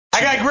I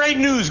got great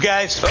news,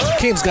 guys.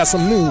 Kim's got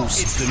some news.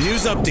 It's the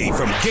news update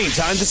from Game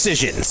Time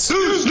Decisions.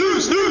 News.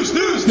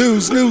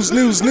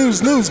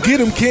 Get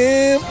him,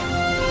 Kim.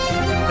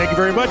 Thank you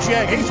very much.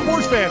 Yeah, hey,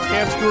 sports fans,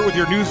 Cam Stewart with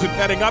your news and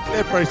betting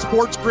update by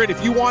Sports Grid.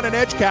 If you want an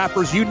edge,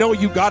 cappers, you know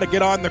you got to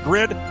get on the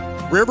grid.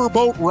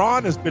 Riverboat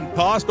Ron has been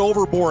tossed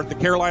overboard. The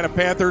Carolina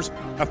Panthers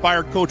have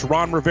fired coach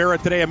Ron Rivera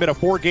today amid a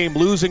 4-game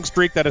losing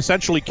streak that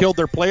essentially killed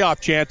their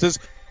playoff chances.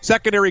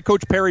 Secondary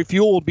coach Perry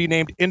Fuel will be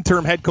named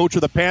interim head coach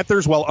of the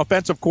Panthers, while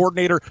offensive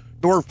coordinator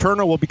Norv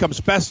Turner will become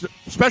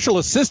special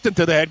assistant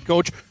to the head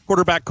coach.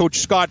 Quarterback coach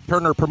Scott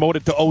Turner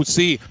promoted to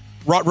OC.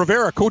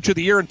 Rivera, coach of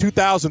the year in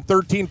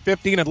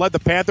 2013-15, and led the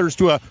Panthers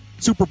to a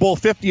Super Bowl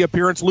 50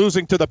 appearance,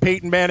 losing to the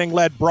Peyton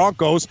Manning-led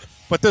Broncos.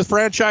 But this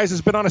franchise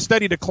has been on a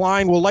steady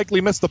decline, will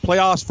likely miss the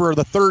playoffs for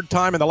the third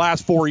time in the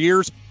last 4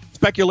 years.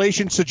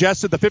 Speculation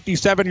suggested the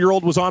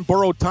 57-year-old was on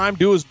borrowed time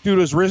due to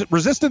his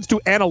resistance to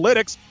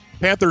analytics.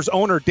 Panthers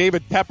owner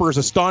David Tepper is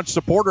a staunch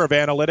supporter of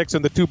analytics,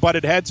 and the two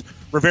butted heads.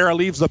 Rivera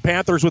leaves the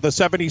Panthers with a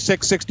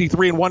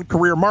 76-63-1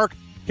 career mark.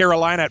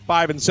 Carolina at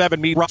 5-7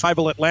 meet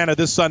rival Atlanta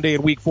this Sunday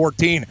in Week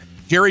 14.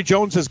 Jerry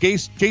Jones says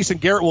Jason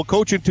Garrett will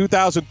coach in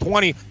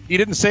 2020. He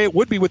didn't say it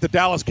would be with the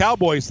Dallas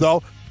Cowboys,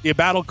 though. The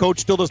embattled coach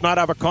still does not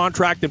have a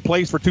contract in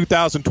place for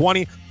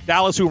 2020.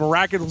 Dallas, who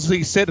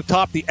miraculously sit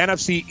atop the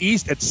NFC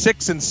East at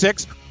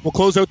 6-6, will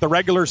close out the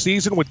regular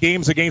season with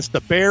games against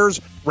the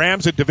Bears,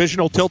 Rams, and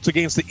divisional tilts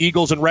against the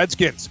Eagles and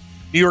Redskins.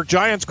 New York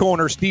Giants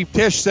co-owner Steve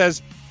Tisch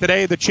says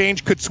today the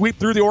change could sweep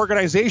through the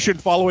organization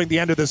following the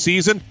end of the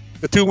season.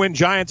 The two-win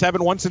Giants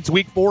haven't won since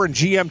Week 4, and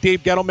GM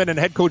Dave Gettleman and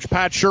head coach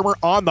Pat Shurmur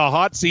on the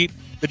hot seat.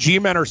 The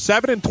G-men are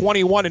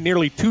 7-21 in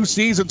nearly 2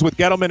 seasons, with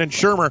Gettleman and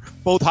Shurmur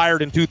both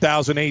hired in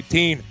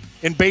 2018.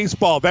 In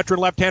baseball, veteran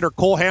left-hander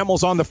Cole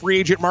Hamels on the free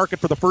agent market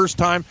for the first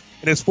time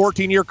in his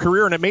 14-year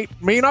career, and it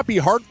may not be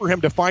hard for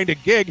him to find a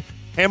gig.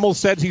 Hamels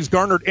says he's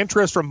garnered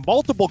interest from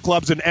multiple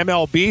clubs in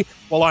MLB,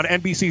 while on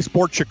NBC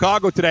Sports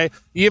Chicago today,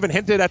 he even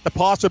hinted at the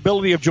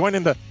possibility of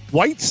joining the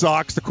White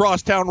Sox, the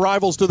crosstown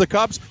rivals to the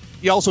Cubs.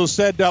 He also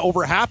said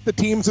over half the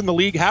teams in the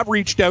league have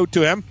reached out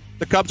to him.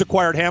 The Cubs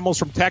acquired Hamels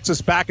from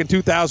Texas back in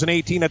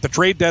 2018 at the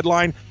trade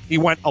deadline. He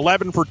went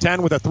 11 for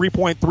 10 with a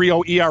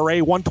 3.30 ERA,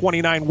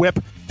 129 whip,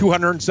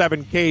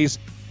 207 Ks,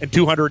 and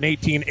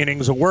 218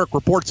 innings of work.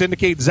 Reports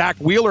indicate Zach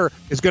Wheeler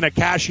is going to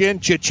cash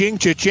in. Cha-ching,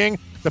 cha-ching.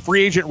 The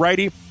free agent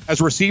righty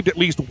has received at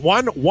least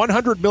one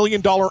 $100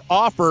 million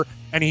offer,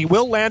 and he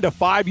will land a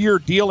 5-year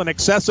deal in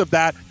excess of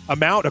that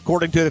amount,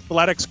 according to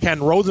Athletics'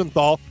 Ken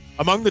Rosenthal.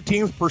 Among the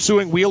teams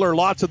pursuing Wheeler,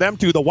 lots of them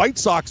too. The White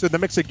Sox in the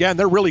mix again.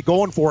 They're really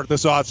going for it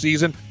this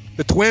offseason.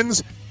 The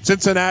Twins,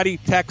 Cincinnati,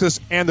 Texas,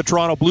 and the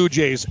Toronto Blue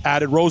Jays,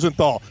 added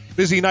Rosenthal.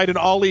 Busy night in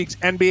all leagues.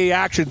 NBA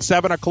action,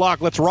 7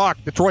 o'clock. Let's rock.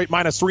 Detroit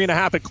minus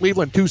 3.5 at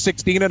Cleveland,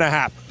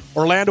 216.5.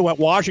 Orlando at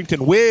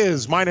Washington,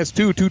 Wiz minus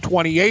 2,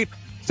 228.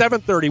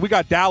 7:30, we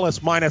got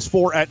Dallas minus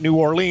 4 at New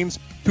Orleans,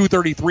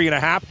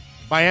 233.5.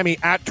 Miami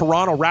at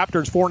Toronto,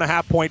 Raptors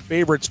 4.5 point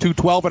favorites,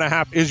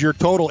 212.5 is your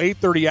total.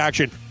 8:30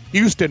 action.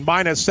 Houston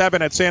minus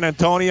 7 at San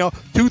Antonio,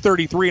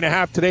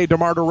 233.5 today.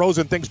 DeMar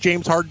DeRozan thinks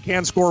James Harden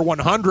can score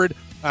 100,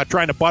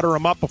 trying to butter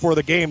him up before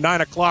the game. 9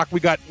 o'clock, we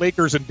got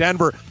Lakers and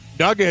Denver.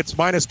 Nuggets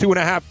minus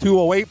 2.5,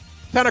 208.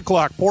 10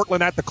 o'clock,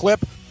 Portland at the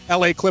Clip.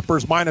 LA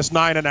Clippers minus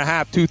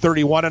 9.5,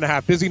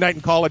 231.5. Busy night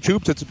in college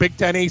hoops. It's Big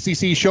Ten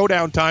ACC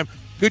showdown time.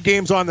 Good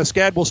games on the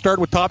sched. We'll start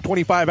with top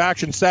 25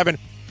 action. 7.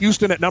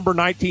 Houston at number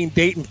 19.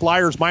 Dayton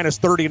Flyers minus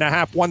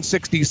 30.5,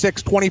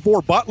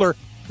 166.24. Butler,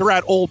 they're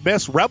at Ole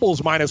Miss.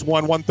 Rebels minus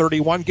 1,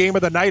 131. Game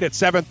of the night at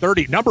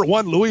 7:30. Number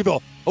 1,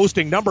 Louisville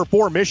hosting number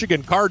 4,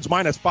 Michigan. Cards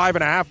minus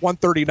 5.5,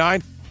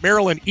 139.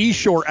 Maryland East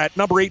Shore at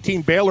number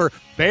 18, Baylor.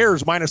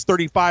 Bears minus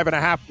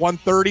 35.5,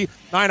 130.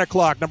 9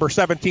 o'clock, number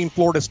 17,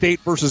 Florida State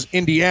versus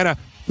Indiana.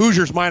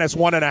 Hoosiers minus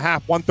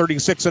 1.5,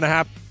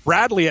 136.5.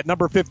 Bradley at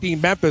number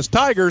 15, Memphis.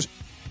 Tigers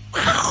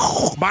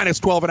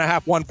minus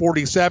 12.5,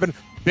 147.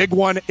 Big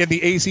one in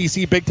the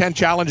ACC Big Ten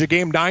Challenge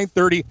game,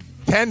 9:30.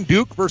 10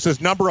 Duke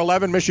versus number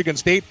 11 Michigan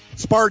State.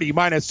 Sparty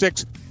minus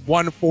 6,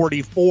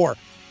 144.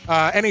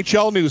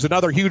 NHL news,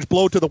 another huge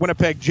blow to the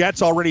Winnipeg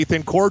Jets, already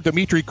thin core.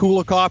 Dmitry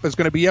Kulikov is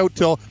going to be out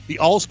till the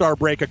All-Star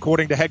break,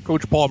 according to head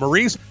coach Paul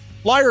Maurice.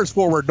 Flyers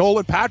forward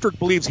Nolan Patrick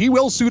believes he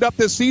will suit up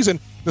this season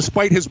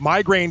despite his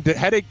migraine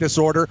headache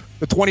disorder.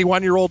 The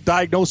 21-year-old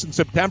diagnosed in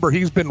September.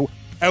 He's been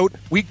out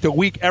week to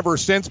week ever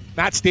since.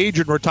 Matt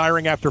Stajan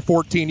retiring after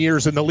 14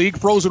 years in the league.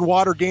 Frozen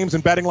water games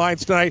and betting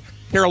lines tonight.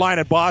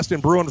 Carolina at Boston.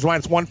 Bruins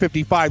minus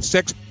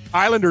 155.6.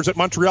 Islanders at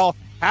Montreal.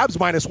 Habs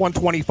minus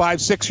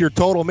 125.6 your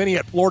total. Mini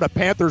at Florida.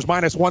 Panthers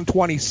minus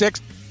 126.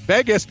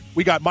 Vegas,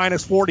 we got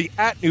minus 40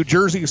 at New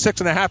Jersey.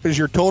 6.5 is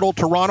your total.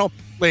 Toronto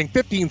laying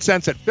 15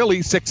 cents at Philly.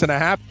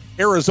 6.5.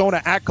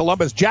 Arizona at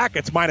Columbus.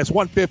 Jackets minus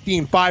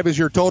 115.5 is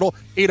your total.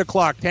 8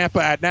 o'clock.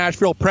 Tampa at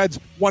Nashville. Preds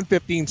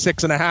 115,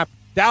 6.5.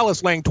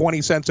 Dallas laying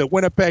 20 cents at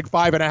Winnipeg,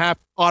 5.5.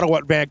 Ottawa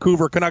at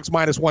Vancouver, Canucks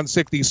minus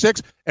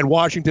 166, and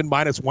Washington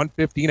minus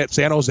 115 at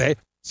San Jose.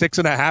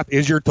 6.5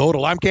 is your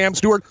total. I'm Cam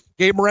Stewart.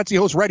 Gabe Morency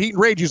hosts Red Heat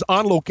and Rage. He's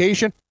on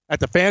location at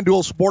the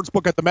FanDuel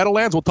Sportsbook at the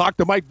Meadowlands. We'll talk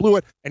to Mike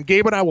Blewett, and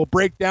Gabe and I will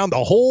break down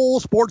the whole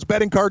sports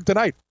betting card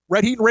tonight.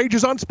 Red Heat and Rage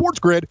is on Sports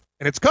Grid,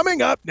 and it's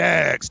coming up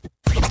next.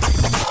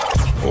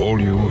 All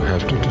you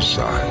have to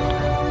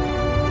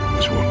decide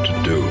is what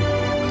to do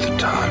with the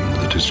time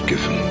that is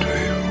given to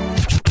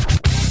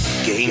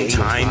you. Game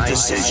time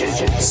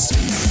decisions.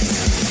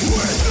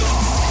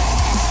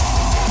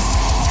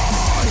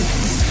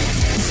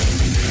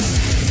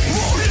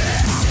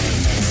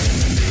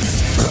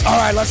 All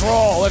right, let's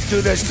roll. Let's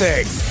do this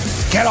thing.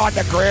 Get on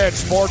the grid.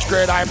 Sports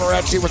Grid. I'm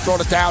Morency. We're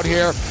throwing it down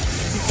here.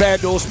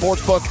 FanDuel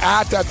Sportsbook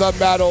at the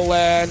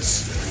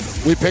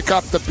Meadowlands. We pick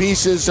up the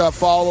pieces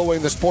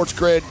following the Sports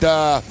Grid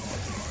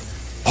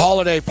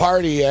holiday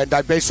party, and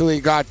I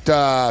basically got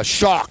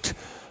shocked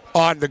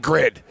on the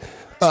grid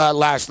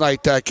last night,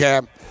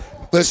 Cam.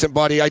 Listen,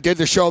 buddy, I did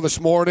the show this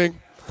morning.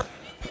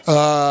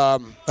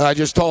 I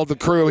just told the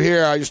crew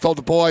here, I just told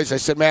the boys, I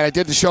said, man, I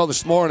did the show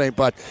this morning,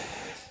 but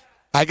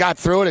I got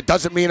through it. It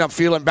doesn't mean I'm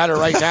feeling better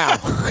right now.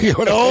 You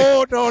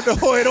know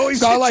No. It always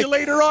so hits you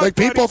later on. Like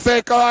buddy. people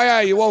think, oh,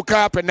 yeah, you woke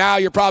up and now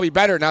you're probably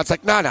better. Now it's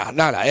like, no.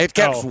 It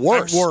gets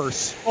worse.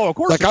 Worse. Oh, of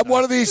course. Like I'm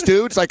one of these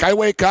dudes, like I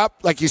wake up,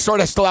 like you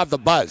sort of still have the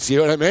buzz. You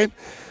know what I mean?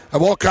 I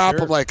woke up,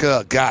 Sure. I'm like,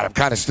 oh, God, I'm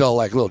kind of still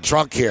like a little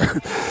drunk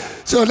here.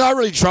 So not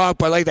really drunk,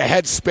 but like the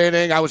head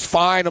spinning. I was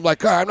fine. I'm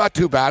like, all right, I'm not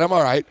too bad. I'm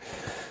all right.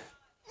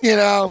 You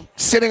know,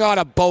 sitting on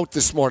a boat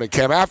this morning,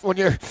 Kim. After when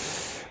you're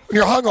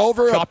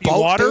hungover, Choppy a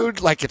boat, water?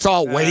 dude, like it's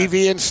all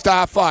wavy and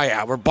stuff. Oh,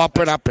 yeah, we're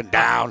bumping up and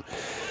down.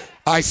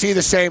 I see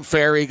the same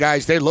ferry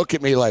guys. They look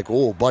at me like,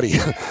 oh, buddy.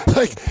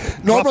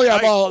 Like, normally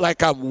I'm all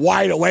like, I'm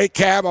wide awake,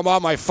 Cam. I'm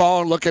on my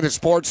phone looking at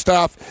sports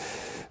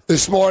stuff.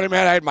 This morning,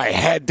 man, I had my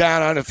head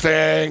down on a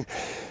thing.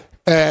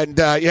 And,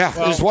 it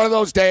was one of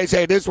those days.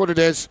 Hey, it is what it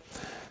is.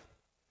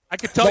 I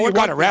could tell No you one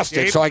got what, arrested,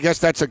 Gabe. so I guess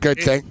that's a good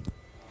thing.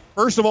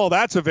 First of all,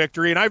 that's a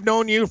victory, and I've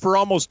known you for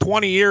almost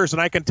 20 years,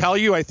 and I can tell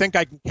you, I think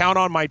I can count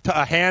on my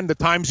hand the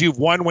times you've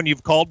won when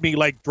you've called me,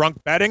 like,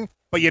 drunk betting,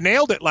 but you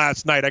nailed it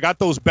last night. I got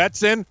those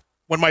bets in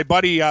when my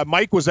buddy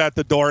Mike was at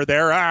the door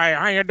there.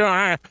 How you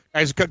doing?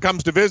 Guys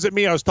comes to visit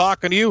me. I was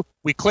talking to you.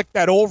 We clicked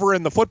that over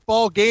in the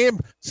football game.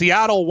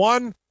 Seattle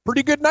won.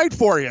 Pretty good night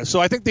for you, so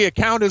I think the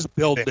account is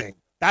building.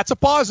 That's a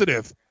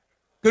positive.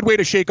 Good way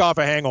to shake off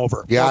a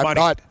hangover. Yeah, More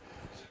money.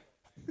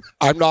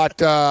 I'm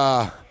not,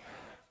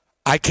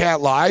 I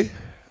can't lie.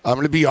 I'm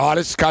going to be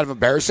honest. It's kind of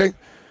embarrassing.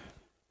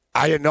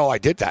 I didn't know I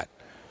did that.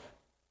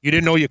 You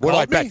didn't know you What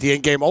called did I me? bet? The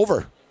in-game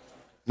over.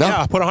 No.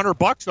 Yeah, I put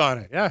 $100 on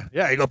it.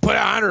 Yeah. You go put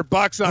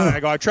 $100 on it. I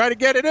go, I try to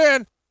get it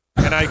in,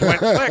 and I went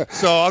click.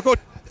 So I'll go.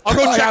 Oh,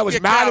 check I was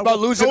the mad account. about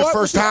losing You know the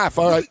what? first half.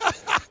 All right.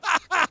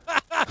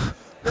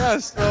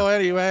 Yes. So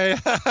anyway,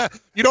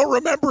 you don't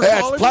remember? Yeah,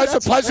 calling it's me?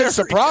 pleasant That's hilarious.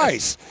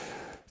 surprise.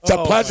 It's a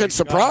Oh, pleasant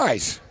my God.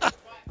 surprise.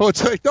 Oh,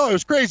 it's like, no, it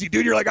was crazy,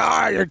 dude. You're like,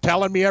 you're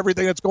telling me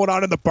everything that's going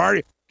on in the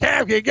party.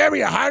 Cam, can you give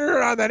me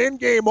 100 on that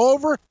in-game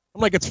over?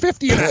 I'm like, it's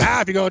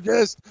 50.5. You go,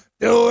 just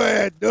do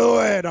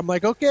it. I'm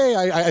like, okay,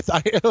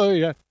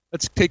 yeah.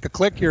 Let's take a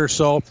click here.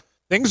 So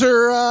things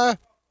are,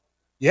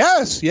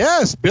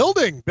 yes,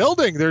 building.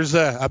 There's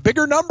a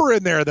bigger number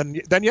in there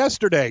than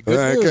yesterday.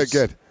 Good news.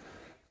 Good.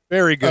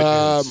 Very good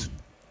news.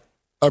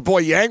 Our boy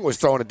Yang was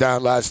throwing it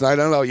down last night. I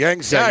don't know.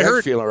 Yang's I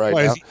heard. feeling right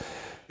Why, now.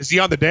 Is he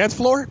on the dance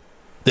floor?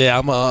 Yeah,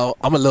 I'm a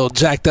little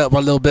jacked up a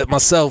little bit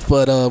myself,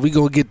 but we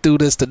gonna get through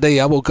this today.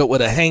 I woke up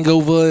with a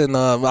hangover, and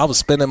I was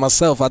spinning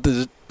myself. I did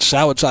the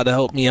shower, tried to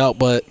help me out,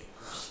 but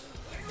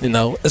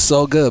it's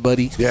all good,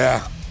 buddy.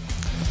 Yeah.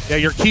 Yeah,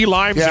 your key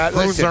limes Yeah, and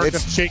prunes listen, aren't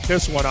it's- going to shake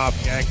this one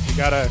off, Yank. You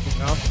got to,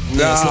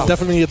 Yeah, it's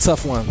definitely a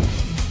tough one.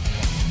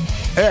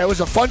 Hey, it was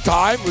a fun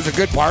time. It was a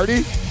good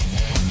party.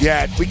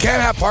 Yeah, we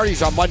can't have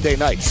parties on Monday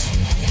nights.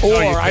 Or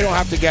you I don't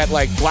have to get,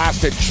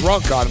 blasted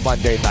drunk on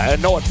Monday night. I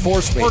know it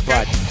forced me, Or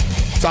but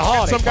it's a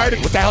holiday some guy party.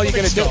 to What the hell are you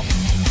going to do?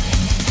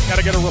 Got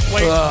to get a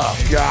replacement.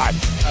 Oh, God.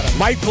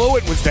 Mike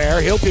Blewett was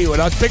there. He'll be with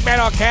us. Big Man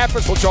on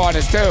Campus will join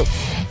us, too.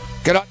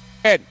 Get on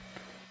in.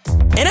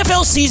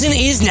 NFL season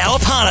is now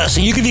upon us,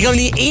 and you can become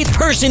the 8th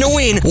person to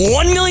win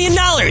 $1 million in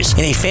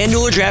a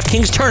FanDuel or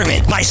DraftKings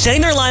tournament by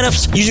setting their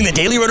lineups using the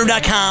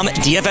DailyRoto.com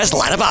DFS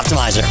lineup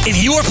optimizer.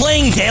 If you are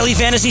playing daily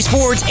fantasy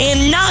sports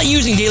and not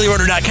using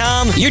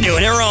DailyRoto.com, you're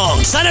doing it wrong.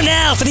 Sign up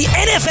now for the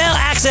NFL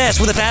access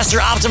with a faster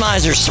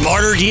optimizer,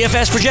 smarter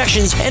DFS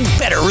projections, and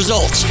better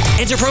results.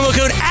 Enter promo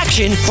code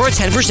ACTION for a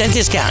 10%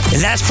 discount.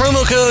 That's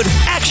promo code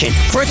ACTION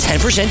for a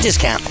 10%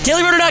 discount.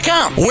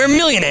 DailyRoto.com, where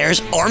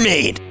millionaires are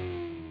made.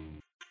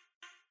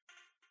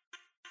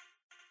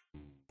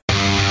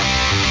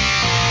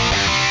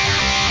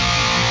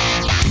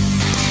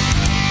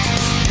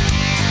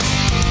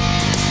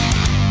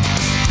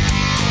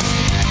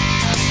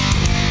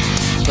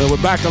 We're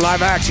back to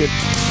live action.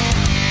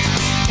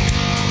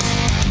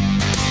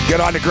 Get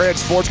on the grid,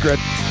 Sports Grid.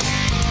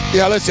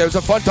 Yeah, listen, it was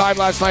a fun time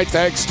last night.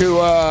 Thanks to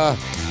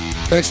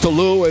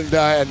Lou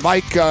and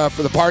Mike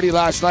for the party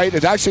last night.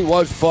 It actually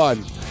was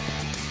fun.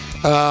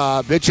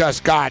 It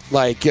just got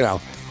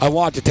I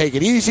wanted to take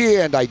it easy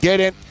and I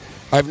didn't.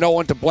 I have no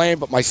one to blame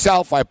but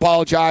myself. I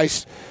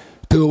apologize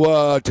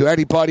to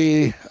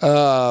anybody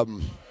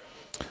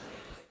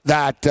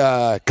that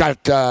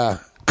got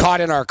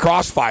caught in our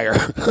crossfire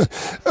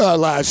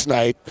last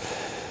night.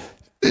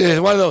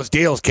 It's one of those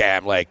deals,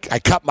 Cam. Like, I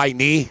cut my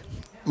knee.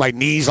 My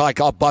knee's like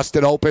all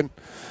busted open.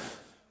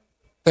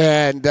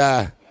 And,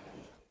 it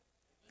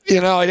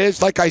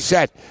is, like I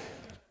said,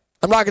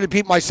 I'm not going to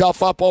beat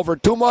myself up over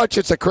too much.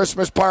 It's a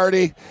Christmas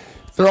party.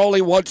 They're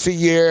only once a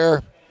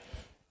year.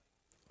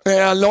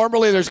 And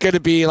normally there's going to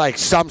be, like,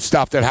 some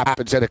stuff that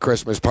happens at a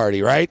Christmas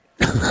party, right?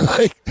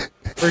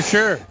 For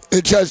sure.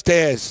 It just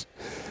is.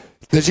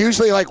 There's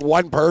usually, like,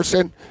 one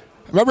person.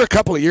 I remember a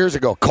couple of years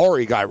ago,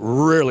 Corey got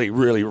really,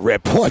 really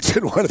ripped once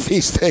in one of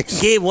these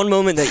things. Gabe, one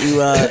moment that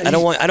you I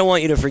don't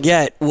want you to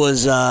forget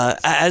was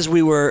as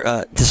we were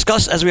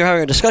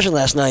having a discussion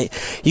last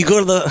night. You go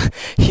to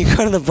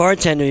the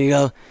bartender. You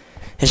go,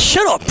 and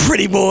shut up,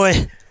 pretty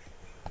boy.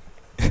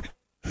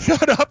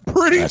 Shut up,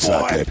 pretty That's boy.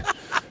 not good.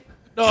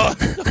 No,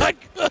 not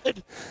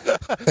good.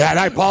 And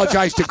I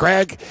apologize to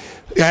Greg.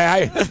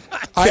 Yeah,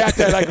 I had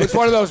to, like, it's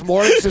one of those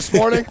mornings this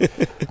morning.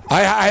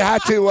 I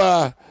had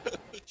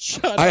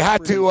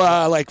to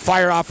like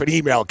fire off an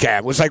email,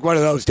 Cam. It was like one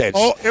of those days.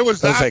 Oh, it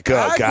was. I was like,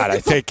 oh God, I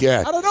think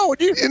yeah. I don't know. I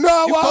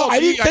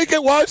didn't think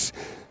it was.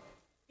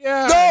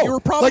 Yeah, no, you were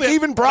probably like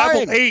even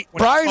Brian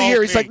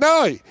here. He's like,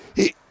 no.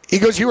 He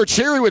goes, you were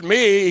cheering with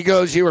me. He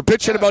goes, you were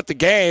bitching about the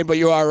game, but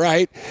you all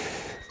right.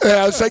 And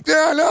I was like,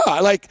 no.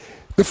 Like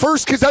the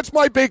first, because that's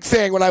my big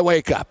thing when I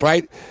wake up,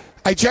 right?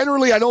 I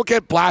don't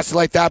get blasted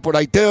like that, but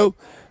I do.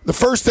 The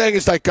first thing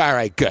is like, all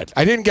right, good.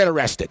 I didn't get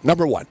arrested.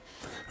 Number one.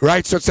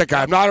 Right, so it's like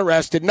I'm not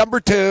arrested. Number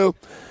two,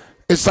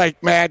 it's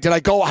like, man,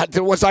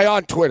 was I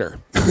on Twitter?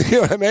 You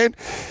know what I mean?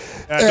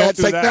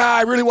 It's like, nah,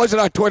 I really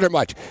wasn't on Twitter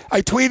much.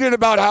 I tweeted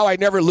about how I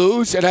never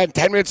lose, and then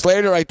 10 minutes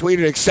later, I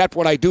tweeted, except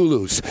when I do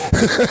lose.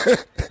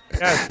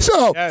 Yes.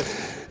 So,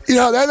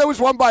 then it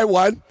was one by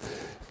one.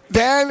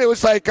 Then it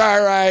was like,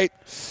 all right,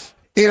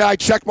 I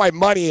checked my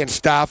money and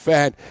stuff,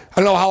 and I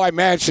don't know how I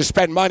managed to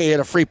spend money at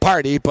a free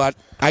party, but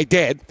I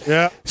did.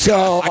 Yeah.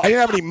 So I didn't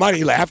have any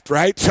money left,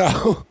 right?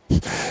 So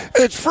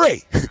it's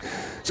free.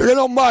 So there's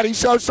no money.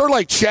 So it's sort of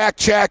like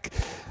check.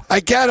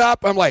 I get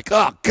up. I'm like,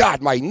 oh, God,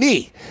 my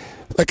knee.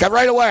 Like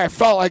right away I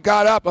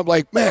got up. I'm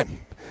like, man,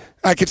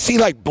 I could see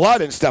like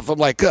blood and stuff. I'm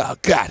like, oh,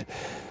 God.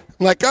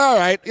 I'm like, all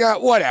right, yeah,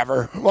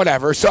 whatever.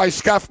 So I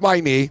scuffed my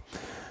knee.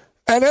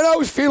 And then I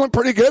was feeling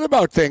pretty good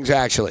about things,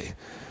 actually.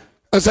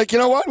 I was like, you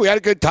know what? We had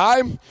a good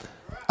time.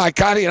 I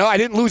kind of, I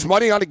didn't lose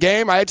money on the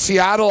game. I had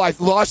Seattle. I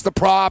lost the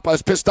prop. I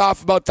was pissed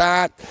off about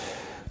that.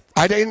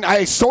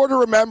 I sort of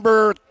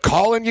remember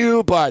calling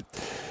you, but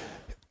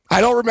I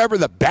don't remember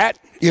the bet.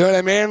 You know what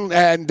I mean?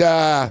 And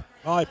I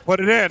put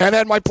it in. And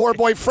then my poor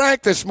boy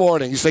Frank this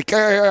morning. He's like,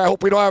 hey, I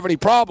hope we don't have any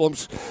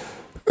problems.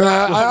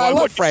 I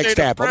love Frank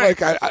Stamp. I'm like,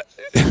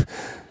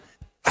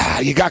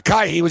 you got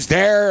Kai. He was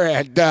there,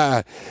 and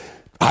I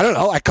don't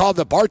know. I called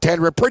the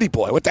bartender a pretty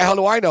boy. What the hell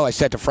do I know? I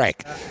said to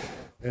Frank.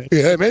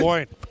 You know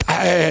what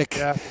I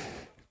mean?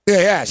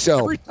 Yeah,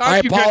 so I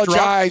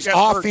apologize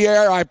off the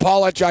air. I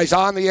apologize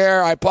on the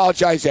air. I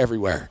apologize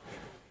everywhere.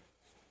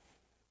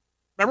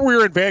 Remember we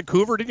were in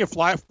Vancouver? Didn't you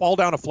fall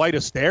down a flight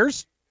of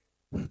stairs?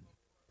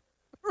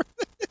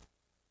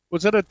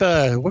 Was it at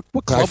the what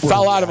club? I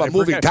fell out of a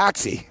moving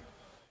taxi.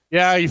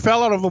 Yeah, you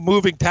fell out of a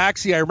moving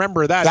taxi. I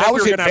remember that. That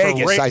was in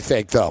Vegas, I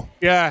think, though.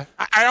 Yeah.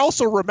 I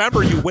also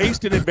remember you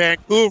wasted in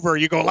Vancouver.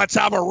 You go, let's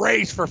have a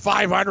race for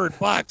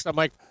 $500. I'm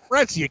like,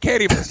 Renzi, you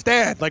can't even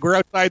stand. Like, we're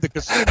outside the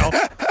casino.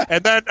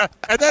 and then,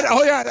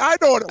 oh, yeah, I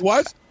know what it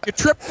was. You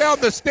tripped down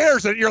the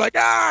stairs, and you're like,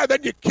 then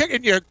you kick,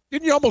 and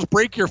didn't you almost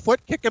break your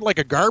foot kicking like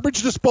a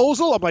garbage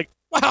disposal? I'm like,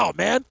 wow,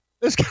 man,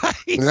 this guy.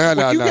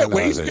 No.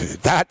 Wasted,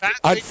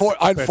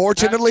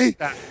 Unfortunately,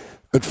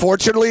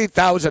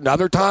 that was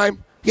another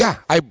time. Yeah,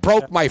 I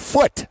broke my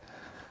foot.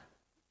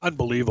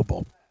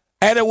 Unbelievable.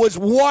 And it was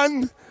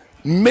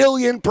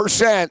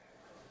 1,000,000%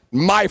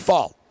 my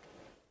fault.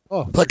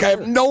 Oh, like, I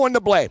have no one to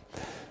blame.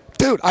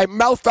 Dude, I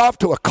mouthed off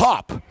to a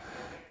cop.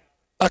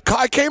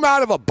 I came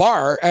out of a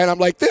bar, and I'm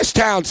like, this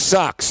town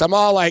sucks. I'm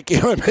all like,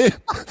 you know what I mean?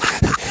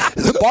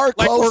 The bar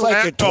closed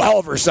like at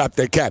 12 or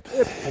something, Kev.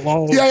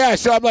 Yeah.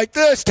 So I'm like,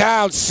 this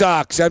town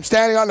sucks. I'm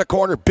standing on the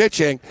corner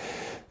bitching.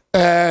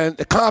 And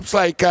the cop's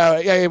like,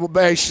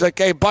 she's like,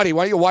 hey, buddy,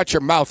 why don't you watch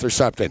your mouth or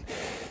something?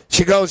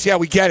 She goes, yeah,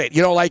 we get it.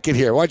 You don't like it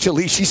here. Why don't you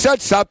leave? She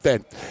said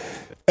something.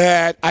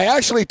 And I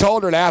actually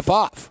told her to F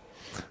off.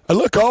 I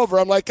look over.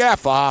 I'm like,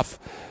 F off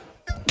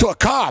to a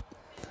cop.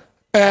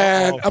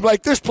 And I'm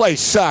like, this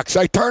place sucks.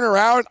 I turn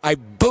around. I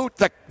boot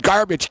the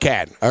garbage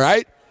can. All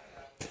right?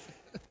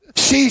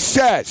 She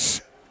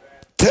says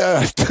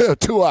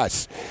to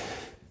us,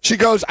 she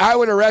goes, I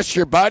would arrest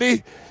your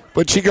buddy.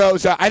 But she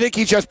goes, I think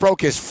he just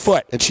broke his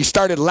foot. And she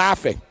started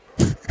laughing.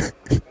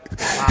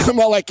 I'm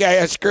all like,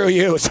 yeah, screw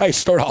you. So I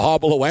sort of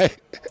hobble away.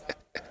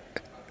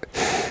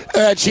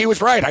 And she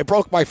was right. I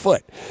broke my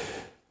foot.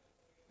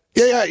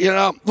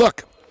 Yeah,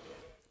 look,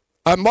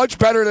 I'm much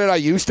better than I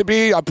used to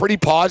be. I'm pretty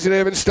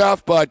positive and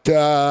stuff. But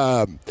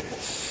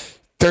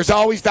there's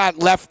always that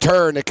left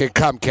turn that can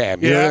come,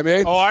 Cam. You know what I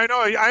mean? Oh, I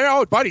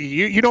know, buddy.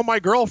 You know my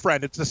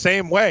girlfriend. It's the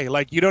same way.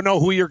 Like, you don't know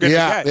who you're going to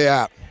get.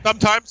 Yeah.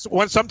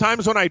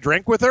 Sometimes when I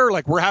drink with her,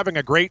 like, we're having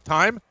a great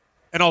time,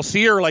 and I'll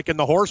see her, like, in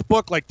the horse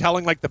book, like,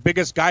 telling, like, the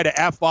biggest guy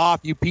to F off,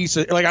 you piece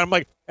of, like, I'm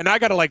like, and I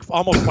got to, like,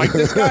 almost fight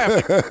this guy. I'm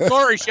like,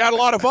 sorry, she had a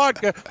lot of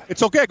vodka.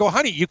 It's okay. I go,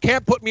 honey, you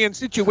can't put me in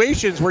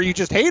situations where you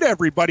just hate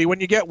everybody when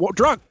you get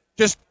drunk.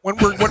 Just when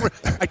we're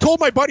I told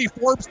my buddy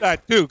Forbes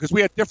that, too, because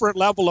we had different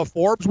level of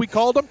Forbes, we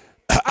called him.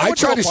 I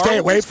try to stay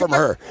away from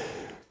her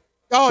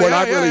when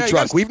I'm really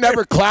drunk. We've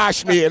never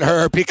clashed, me and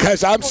her,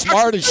 because I'm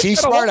smart and she's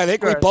smart. I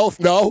think we both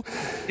know.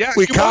 Yeah,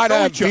 we kind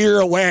of veer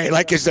away,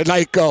 like, as the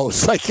night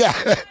goes. Like, yeah.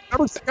 I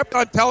remember she kept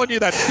on telling you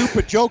that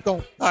stupid joke all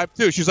the time,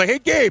 too. She's like, hey,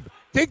 Gabe,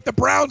 take the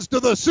Browns to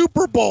the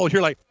Super Bowl.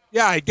 You're like,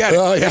 yeah, I get it.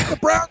 Oh, yeah. Take the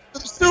Browns to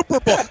the Super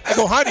Bowl. I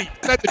go, honey, you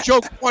said the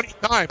joke 20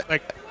 times.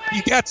 Like,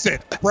 he gets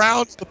it.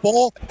 Browns, the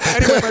bowl.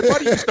 Anyway,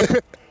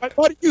 my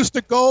buddy used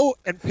to go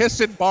and piss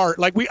in bar.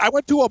 Like, I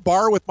went to a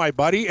bar with my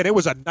buddy, and it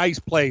was a nice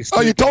place.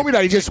 Oh, you told me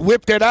that. He just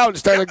whipped it out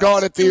instead of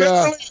going at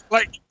the...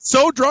 Like,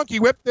 so drunk, he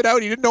whipped it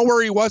out. He didn't know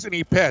where he was, and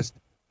he pissed.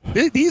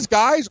 These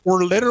guys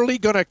were literally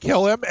going to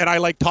kill him, and I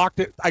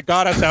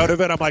got us out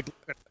of it. I'm like,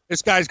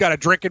 this guy's got a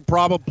drinking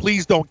problem.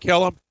 Please don't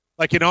kill him.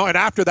 Like, and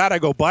after that, I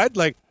go, bud,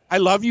 like, I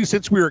love you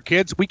since we were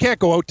kids. We can't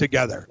go out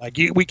together. Like,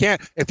 we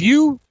can't. If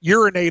you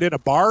urinate in a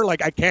bar,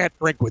 like, I can't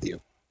drink with you.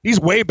 He's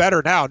way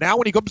better now. Now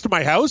when he comes to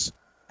my house,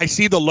 I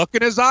see the look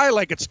in his eye,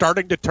 like it's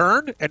starting to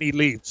turn, and he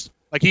leaves.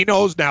 Like, he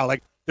knows now.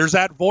 Like, there's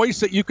that voice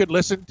that you could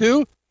listen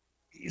to.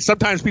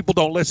 Sometimes people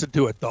don't listen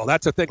to it, though.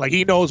 That's the thing. Like,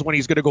 he knows when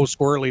he's going to go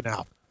squirrely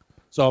now.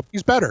 So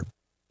he's better.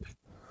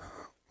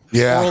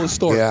 Yeah. Moral of the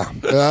story.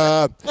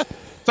 Yeah.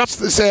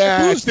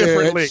 Booze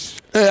differently.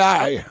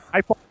 I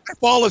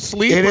fall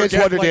asleep. It is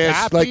what it is,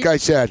 happy. like I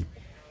said.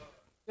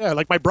 Yeah,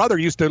 like my brother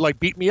used to, like,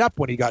 beat me up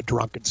when he got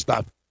drunk and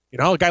stuff. You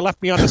know, the guy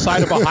left me on the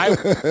side of a highway.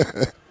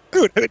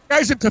 Dude, the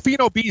guy's in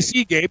Tofino,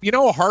 BC, Gabe. You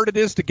know how hard it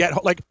is to get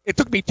home? Like, it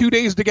took me 2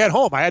 days to get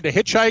home. I had to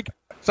hitchhike.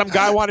 Some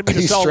guy wanted me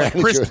to sell, like,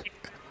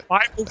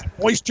 Bible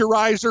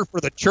moisturizer for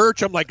the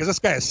church. I'm like, is this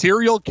guy a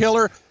serial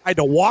killer? I had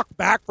to walk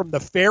back from the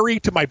ferry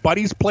to my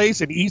buddy's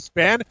place in East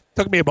Bend. It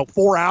took me about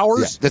 4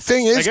 hours. Yeah. The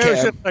thing is,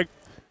 Cam,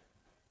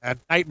 a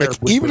nightmare.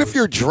 like, even if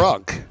you're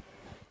drunk,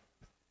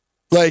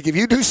 like, if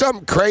you do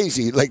something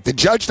crazy, like, the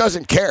judge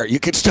doesn't care. You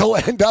could still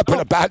end up in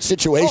a bad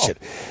situation.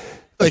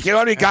 Like, you know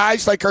how many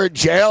guys, like, are in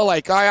jail?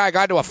 Like, oh, yeah, I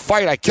got into a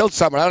fight. I killed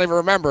someone. I don't even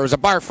remember. It was a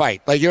bar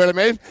fight. Like, you know what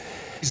I mean?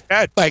 He's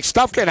dead. Like,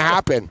 stuff can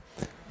happen.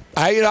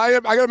 I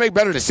got to make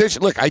better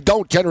decisions. Look, I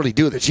don't generally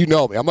do this. You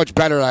know me. I'm much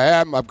better than I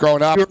am. I'm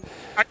growing up.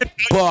 I can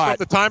tell you from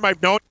the time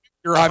I've known you,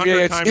 you're 100 I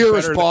mean, it's times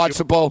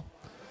irresponsible.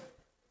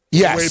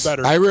 Yes, way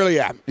better. I really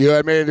am. You know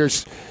what I mean?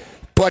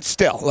 But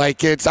still,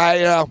 like,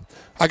 I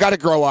got to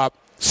grow up.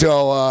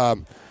 So,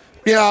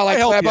 like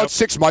about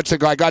 6 months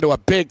ago, I got to a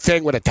big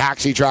thing with a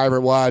taxi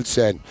driver once,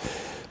 and,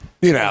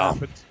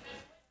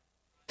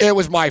 it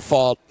was my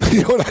fault.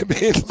 You know what I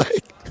mean?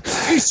 Like,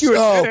 at least you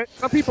admit it.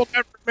 Some people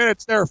never admit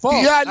it's their fault.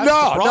 Yeah,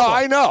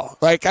 I know.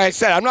 Like I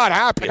said, I'm not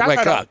happy. I'm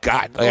like, oh,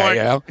 God.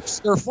 It's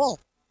their fault.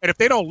 And if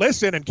they don't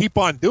listen and keep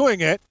on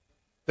doing it,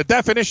 the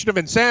definition of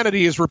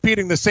insanity is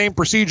repeating the same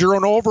procedure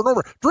over and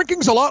over.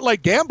 Drinking's a lot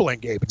like gambling,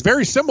 Gabe. It's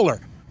very similar.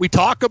 We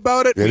talk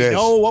about it. We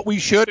know what we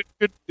should and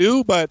shouldn't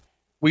do, but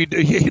we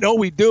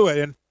do it.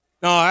 And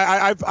no,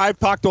 I've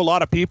talked to a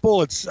lot of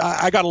people.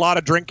 I got a lot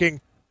of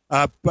drinking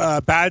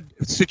bad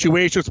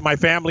situations with my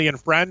family and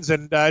friends,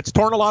 and it's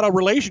torn a lot of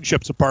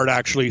relationships apart,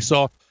 actually.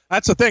 So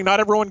that's the thing. Not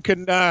everyone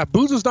can.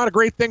 Booze is not a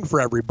great thing for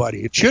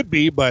everybody. It should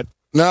be, but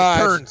it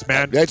turns,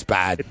 man. It's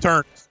bad. It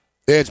turns.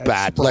 It's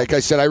bad. Like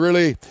I said,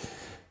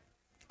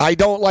 I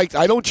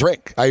don't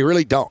drink. I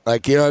really don't.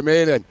 Like, you know what I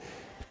mean? And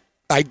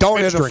I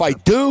don't. And if I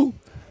do,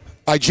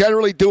 I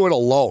generally do it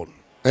alone.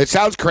 It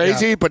sounds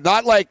crazy, but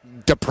not like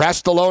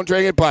depressed alone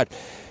drinking, but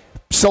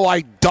so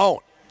I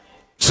don't.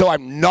 So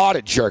I'm not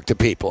a jerk to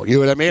people. You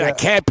know what I mean? Yeah. I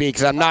can't be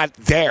because I'm not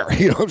there.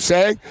 You know what I'm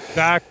saying?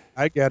 Exactly.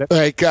 I get it.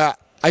 Like, I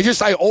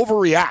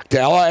overreact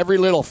to every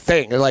little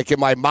thing. Like, in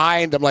my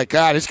mind, I'm like,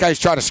 this guy's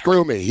trying to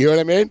screw me. You know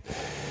what I mean?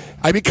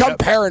 I become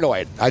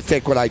paranoid, I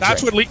think, when I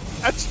drink.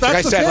 That's like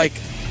I said,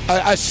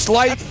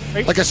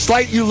 thing. like a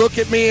slight you look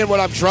at me, and when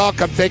I'm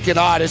drunk, I'm thinking,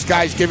 this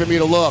guy's giving me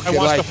the look. I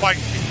want to fight.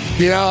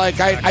 You know, like,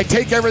 I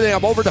take everything.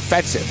 I'm over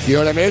defensive. You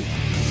know what I mean?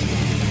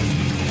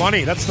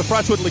 Funny. That's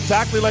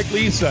exactly like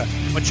Lisa.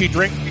 When she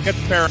drinks, she gets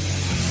paranoid.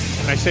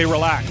 And I say,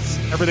 relax.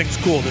 Everything's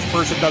cool. This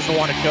person doesn't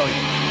want to kill you.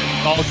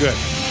 It's all good.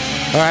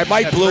 All right,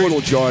 Mike Blewett will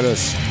join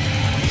us.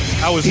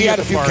 He had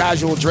a few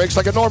casual drinks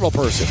like a normal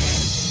person.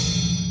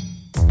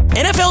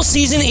 NFL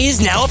season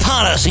is now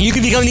upon us, and you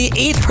can become the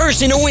 8th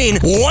person to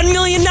win $1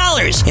 million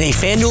in a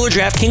FanDuel or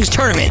DraftKings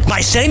tournament by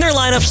setting their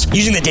lineups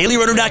using the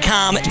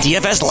DailyRoto.com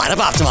DFS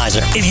lineup optimizer.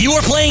 If you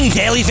are playing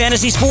daily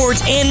fantasy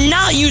sports and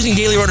not using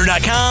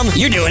DailyRoto.com,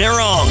 you're doing it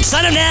wrong.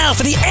 Sign up now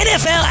for the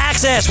NFL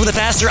access with a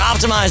faster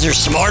optimizer,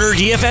 smarter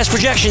DFS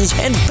projections,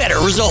 and better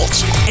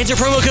results. Enter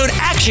promo code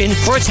ACTION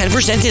for a 10%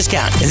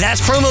 discount.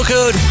 That's promo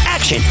code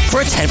ACTION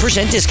for a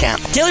 10% discount.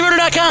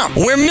 DailyRoto.com,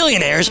 where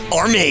millionaires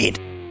are made.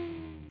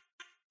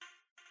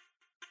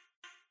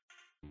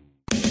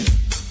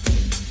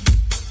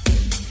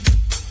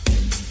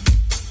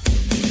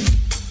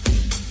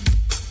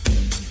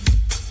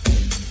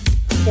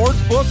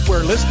 Sportsbook, where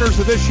listeners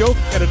of this show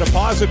get a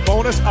deposit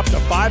bonus up to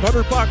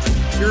 $500.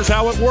 Here's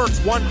how it works.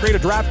 1, create a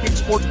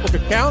DraftKings Sportsbook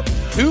account.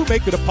 2,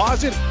 make a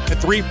deposit. And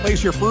 3,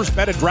 place your first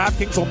bet, and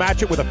DraftKings will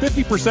match it with a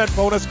 50%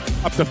 bonus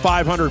up to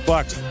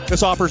 $500.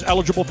 This offer is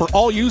eligible for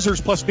all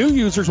users, plus new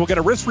users will get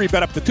a risk-free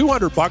bet up to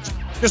 $200.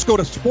 Just go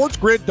to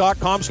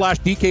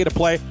sportsgrid.com/DK to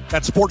play.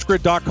 That's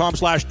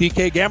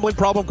sportsgrid.com/DK. Gambling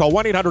problem? Call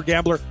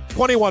 1-800-GAMBLER.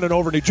 21 and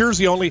over, New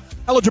Jersey only.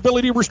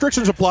 Eligibility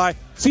restrictions apply.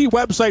 See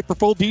website for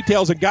full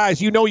details. And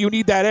guys, you know you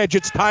need that edge.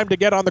 It's time to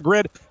get on the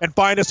grid and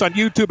find us on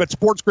YouTube at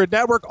Sports Grid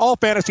Network, all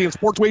fantasy and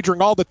sports wagering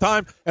all the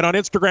time, and on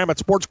Instagram at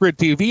Sports Grid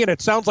TV. And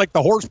it sounds like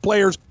the horse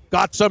players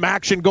got some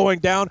action going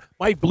down.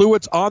 Mike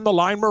Blewett's on the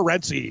line,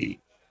 Morency.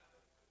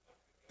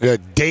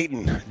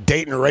 Dayton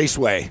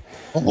Raceway.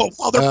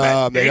 Oh,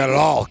 they got it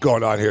all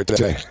going on here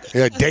today.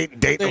 Yeah,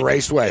 Dayton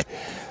Raceway.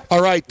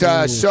 All right,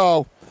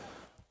 so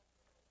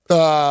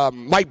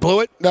Mike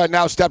Blewett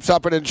now steps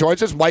up and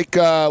joins us. Mike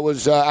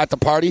was at the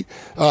party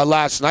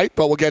last night,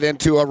 but we'll get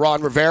into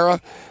Ron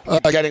Rivera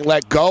getting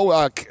let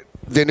go.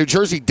 The New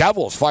Jersey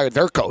Devils fired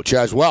their coach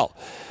as well.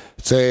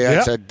 It's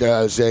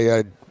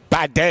a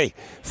bad day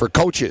for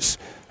coaches.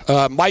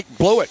 Mike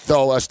Blewett,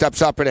 though,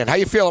 steps up and in. How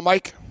you feeling,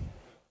 Mike?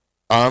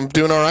 I'm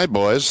doing all right,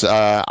 boys.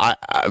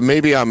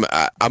 Maybe I'm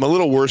a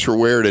little worse for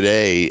wear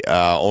today,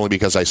 only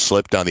because I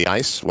slipped on the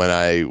ice when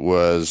I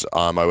was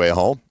on my way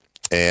home.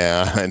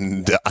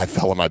 And I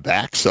fell on my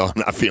back, so I'm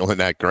not feeling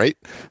that great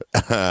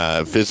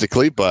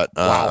physically, but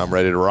I'm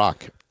ready to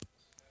rock.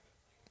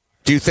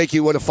 Do you think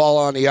you would have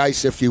fallen on the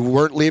ice if you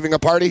weren't leaving a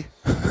party?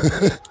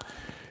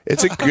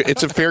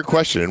 It's a fair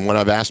question, and one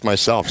I've asked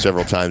myself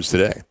several times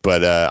today.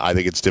 But I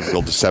think it's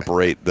difficult to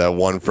separate the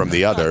one from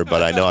the other,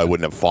 but I know I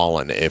wouldn't have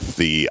fallen if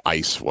the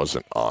ice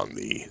wasn't on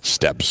the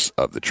steps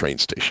of the train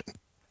station.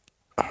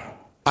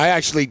 I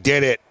actually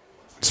did it.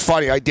 It's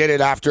funny, I did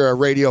it after a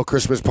radio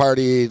Christmas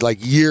party like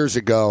years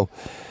ago,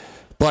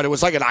 but it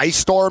was like an ice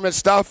storm and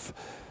stuff,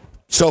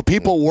 so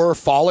people were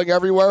falling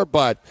everywhere,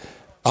 but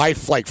I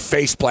like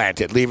face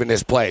planted leaving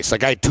this place.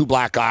 Like I had 2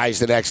 black eyes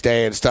the next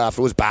day and stuff.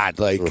 It was bad.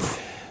 Like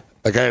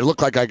I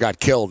looked like I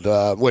got killed,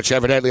 which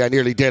evidently I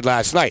nearly did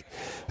last night,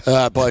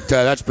 but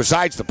that's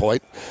besides the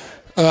point.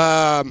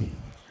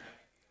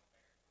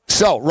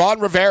 So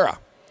Ron Rivera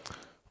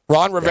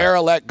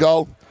let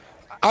go.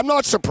 I'm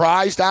not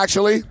surprised,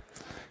 actually.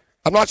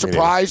 I'm not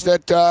surprised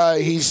that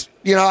he's,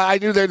 I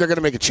knew they're going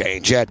to make a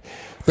change. And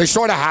they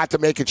sort of had to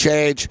make a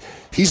change.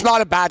 He's not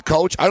a bad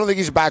coach. I don't think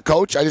he's a bad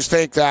coach. I just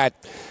think that,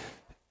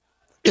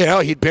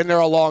 he'd been there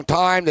a long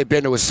time. They've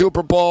been to a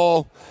Super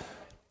Bowl.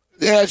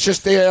 Yeah, it's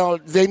just,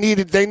 they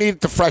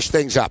needed to fresh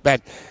things up.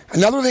 And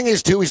another thing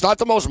is, too, he's not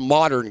the most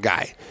modern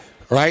guy,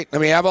 right? I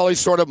mean, you have all these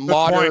sort of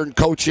modern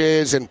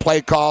coaches and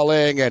play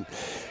calling. And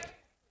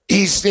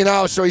he's,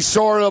 so he's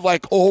sort of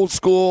like old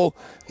school,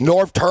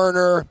 Norv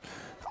Turner.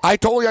 I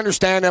totally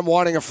understand them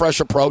wanting a fresh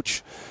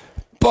approach,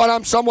 but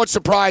I'm somewhat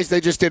surprised they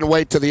just didn't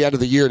wait till the end of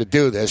the year to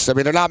do this. I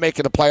mean, they're not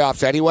making the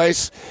playoffs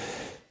anyways,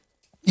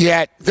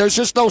 yet there's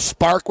just no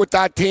spark with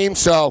that team.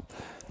 So,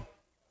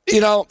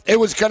 it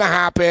was going to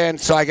happen.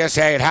 So I guess,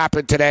 hey, it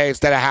happened today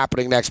instead of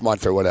happening next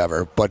month or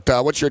whatever. But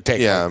what's your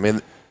take? Yeah, I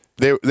mean,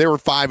 they were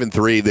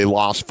 5-3. They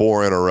lost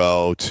 4 in a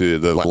row to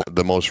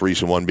the most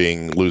recent one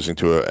being losing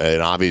to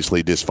an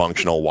obviously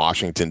dysfunctional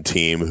Washington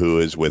team who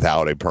is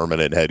without a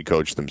permanent head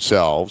coach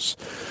themselves.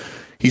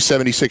 He's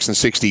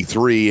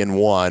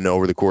 76-63-1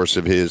 over the course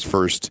of his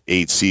first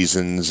 8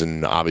 seasons,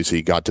 and obviously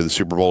he got to the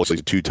Super Bowl.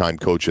 He's a 2-time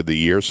coach of the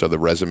year, so the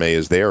resume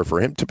is there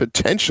for him to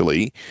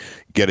potentially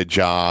get a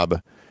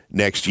job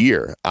next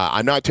year.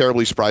 I'm not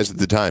terribly surprised at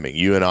the timing.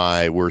 You and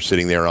I were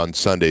sitting there on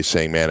Sunday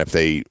saying, man, if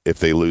they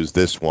lose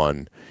this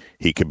one,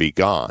 he could be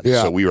gone.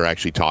 Yeah. So we were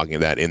actually talking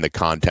that in the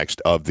context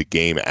of the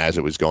game as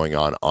it was going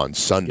on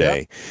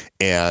Sunday.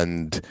 Yeah.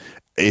 And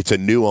it's a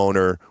new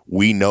owner.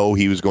 We know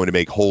he was going to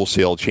make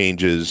wholesale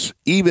changes.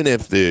 Even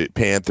if the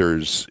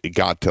Panthers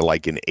got to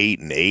like an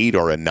 8-8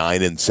 or a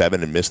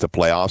 9-7 and missed the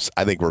playoffs,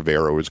 I think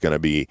Rivera was going to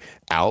be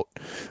out.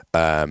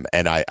 And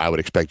I would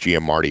expect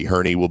GM Marty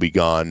Herney will be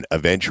gone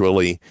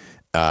eventually.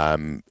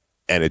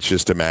 And it's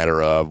just a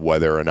matter of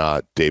whether or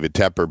not David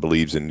Tepper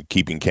believes in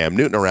keeping Cam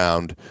Newton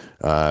around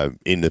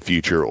in the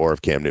future, or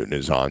if Cam Newton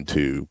is on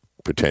to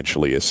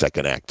potentially a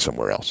second act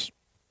somewhere else.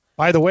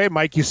 By the way,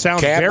 Mike, you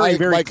sound very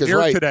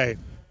clear today.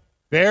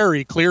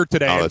 very clear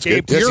today. Oh, And that's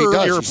Gabe, good. to Yes, he your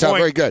does. earlier You sound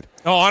point, very good.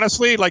 no,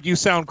 honestly, like you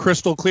sound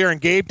crystal clear.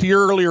 And Gabe, to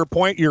your earlier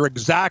point,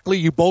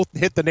 you both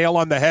hit the nail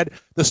on the head.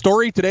 The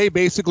story today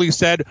basically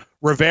said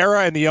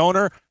Rivera and the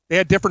owner, they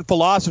had different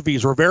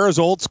philosophies. Rivera's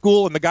old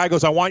school, and the guy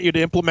goes, I want you to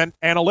implement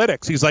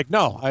analytics. He's like,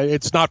 no,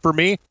 it's not for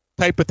me,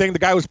 type of thing. The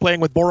guy was playing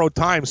with borrowed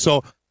time.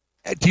 So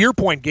to your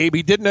point, Gabe,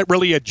 he didn't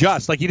really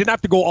adjust. Like, he didn't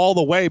have to go all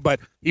the way,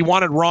 but he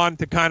wanted Ron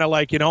to kind of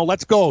like,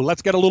 let's go.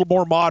 Let's get a little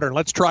more modern.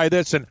 Let's try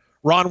this. And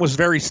Ron was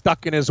very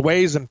stuck in his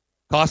ways and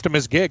cost him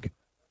his gig.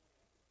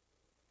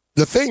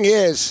 The thing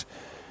is,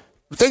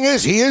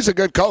 he is a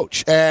good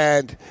coach,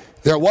 and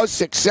there was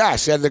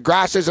success, and the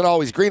grass isn't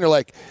always greener.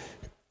 Like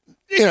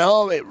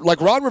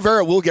Ron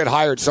Rivera will get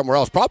hired somewhere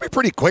else, probably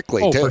pretty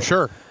quickly, Oh, too. for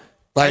sure.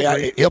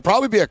 He'll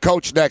probably be a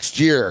coach next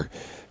year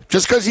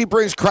just because he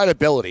brings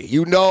credibility.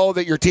 You know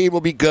that your team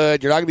will be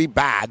good. You're not going to be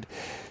bad.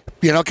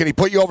 Can he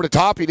put you over the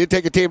top? He did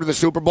take a team to the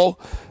Super Bowl.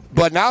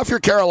 But now if you're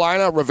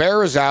Carolina,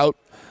 Rivera's out.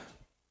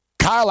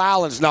 Kyle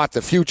Allen's not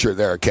the future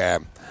there,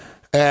 Cam.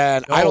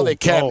 And I don't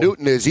think Cam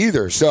Newton is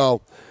either.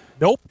 So,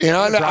 nope.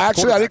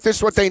 Actually, I think this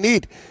is what they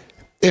need.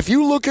 If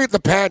you look at the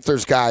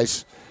Panthers,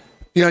 guys,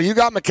 you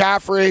got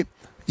McCaffrey,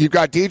 you've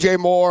got DJ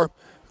Moore,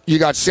 you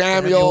got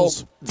Samuel.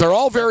 They're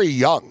all very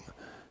young,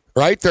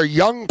 right? They're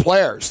young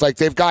players. Like,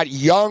 they've got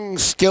young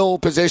skill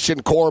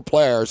position core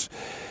players.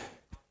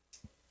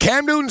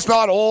 Cam Newton's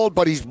not old,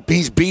 but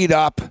he's beat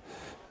up.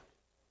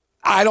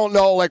 I don't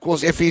know,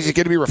 if he's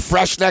going to be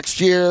refreshed next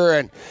year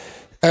and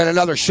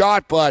another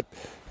shot, but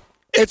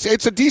it's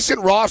a decent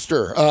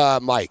roster,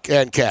 Mike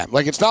and Cam.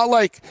 Like, it's not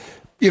like,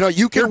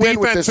 you can win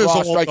with this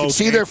roster. I can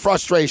see their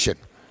frustration.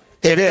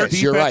 It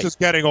is. You're right. Their defense is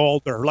getting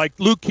older. Like,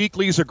 Luke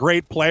Kuechly's a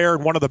great player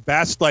and one of the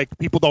best. Like,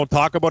 people don't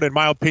talk about it, in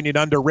my opinion,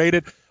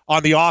 underrated.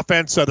 On the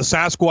offense, the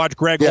Sasquatch,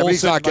 Greg Olsen. But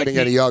he's not getting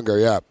any younger,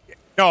 yeah.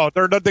 No,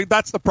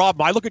 that's the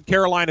problem. I look at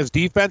Carolina's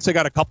defense. They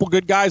got a couple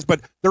good guys,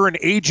 but they're an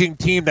aging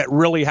team that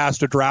really has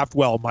to draft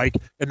well, Mike,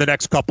 in the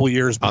next couple of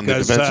years. Because, on the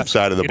defensive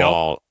side of the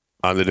ball,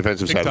 on the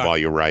defensive Big side of the time. ball,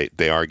 you're right.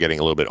 They are getting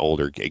a little bit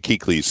older.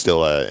 Kuechly's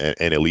still an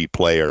elite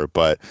player,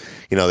 but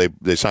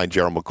they signed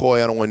Gerald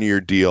McCoy on a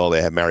one-year deal.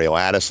 They have Mario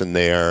Addison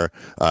there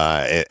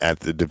at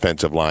the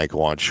defensive line,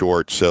 go on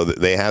short. So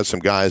they have some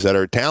guys that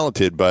are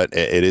talented, but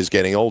it is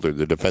getting older.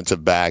 The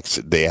defensive backs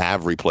they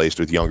have replaced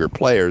with younger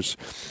players.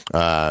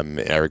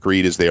 Eric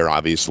Reed is there,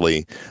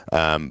 obviously,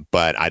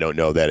 but I don't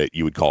know that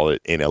you would call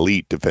it an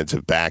elite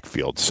defensive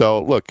backfield.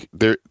 So look,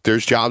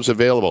 there's jobs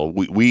available.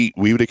 We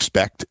would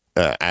expect.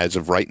 As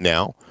of right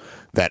now,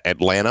 that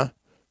Atlanta,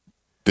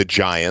 the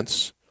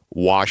Giants,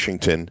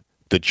 Washington,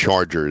 the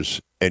Chargers,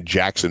 and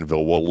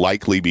Jacksonville will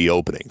likely be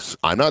openings.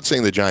 I'm not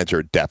saying the Giants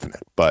are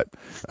definite, but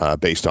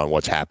based on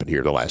what's happened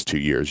here the last 2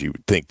 years, you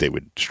would think they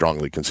would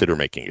strongly consider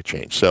making a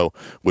change. So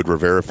would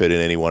Rivera fit in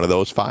any one of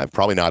those five?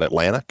 Probably not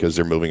Atlanta, because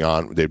they're moving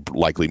on. They'd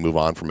likely move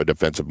on from a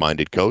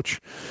defensive-minded coach.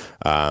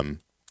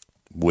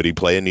 Would he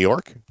play in New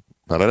York?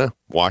 I don't know.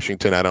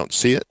 Washington, I don't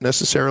see it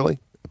necessarily.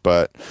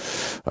 But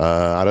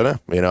I don't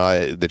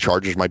know. The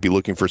Chargers might be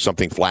looking for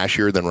something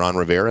flashier than Ron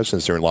Rivera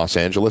since they're in Los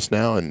Angeles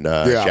now. And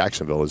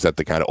Jacksonville, is that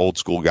the kind of old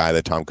school guy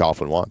that Tom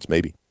Coughlin wants?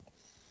 Maybe.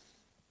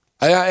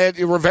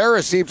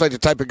 Rivera seems like the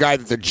type of guy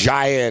that the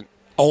Giant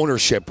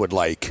ownership would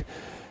like.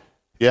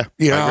 Yeah.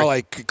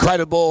 Like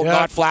credible,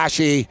 not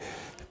flashy,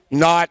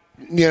 not,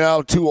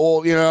 too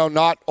old,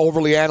 not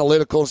overly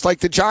analytical. It's like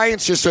the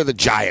Giants just are the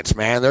Giants,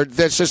 man.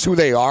 That's just who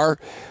they are.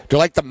 They're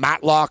like the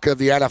Matlock of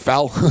the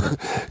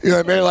NFL. You know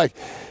what I mean? Like,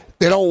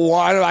 they don't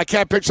want it. I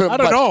can't picture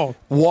them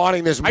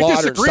wanting this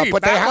modern stuff.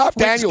 But they have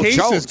Daniel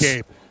Jones.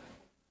 Game.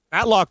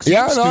 Matlock's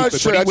that's stupid,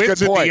 true. but he That's wins a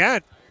good at point. the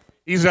end.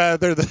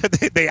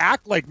 He's they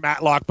act like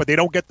Matlock, but they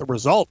don't get the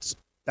results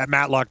that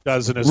Matlock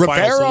does in his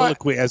final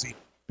soliloquy as he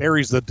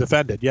buries the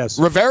defendant. Yes,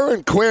 Rivera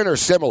and Quinn are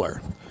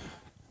similar.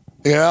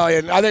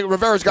 And I think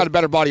Rivera's got a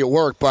better body of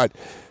work, but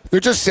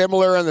they're just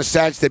similar in the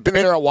sense they've been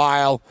there a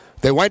while.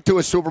 They went to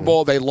a Super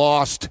Bowl. They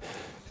lost.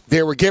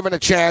 They were given a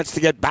chance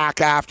to get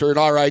back after it.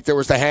 All right, there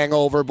was the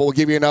hangover, but we'll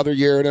give you another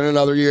year and then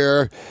another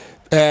year.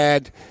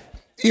 And,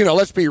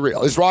 let's be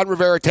real. Is Ron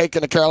Rivera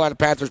taking the Carolina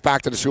Panthers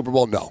back to the Super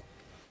Bowl? No.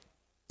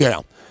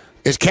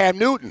 Is Cam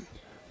Newton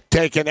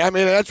taking –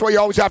 that's why you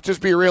always have to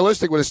just be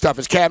realistic with this stuff.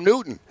 Is Cam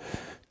Newton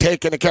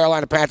taking the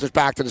Carolina Panthers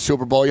back to the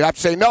Super Bowl? You have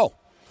to say no.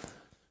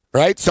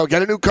 Right? So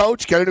get a new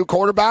coach, get a new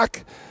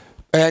quarterback,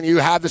 and you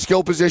have the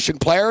skill position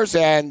players,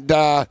 and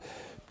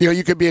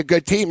you could be a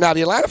good team. Now,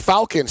 the Atlanta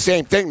Falcons,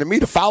 same thing. To me,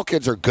 the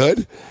Falcons are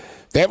good.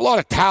 They have a lot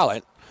of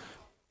talent.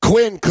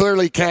 Quinn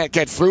clearly can't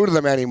get through to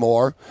them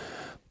anymore.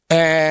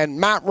 And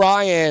Matt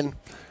Ryan's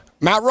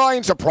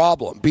a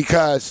problem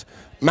because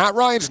Matt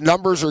Ryan's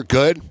numbers are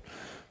good.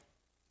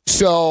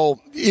 So,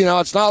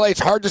 it's not like it's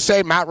hard to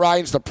say Matt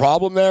Ryan's the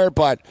problem there,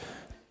 but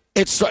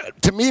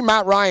to me,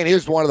 Matt Ryan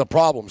is one of the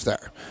problems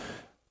there.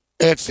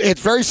 It's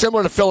very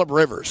similar to Phillip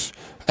Rivers.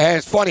 And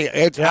it's funny.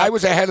 I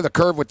was ahead of the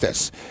curve with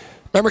this.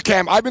 Remember,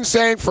 Cam, I've been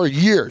saying for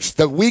years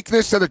the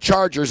weakness of the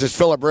Chargers is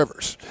Phillip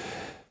Rivers.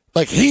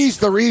 Like, he's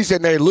the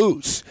reason they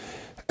lose.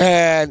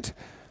 And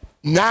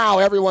now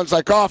everyone's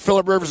like, oh,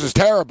 Phillip Rivers is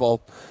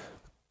terrible.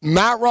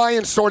 Matt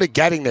Ryan's sort of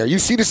getting there. You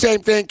see the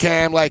same thing,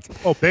 Cam. Like,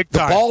 big the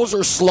time. balls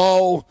are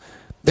slow.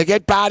 They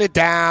get batted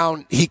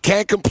down. He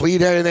can't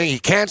complete anything. He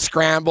can't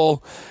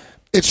scramble.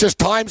 It's just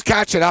time's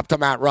catching up to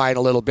Matt Ryan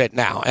a little bit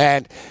now.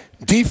 And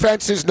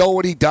defenses know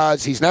what he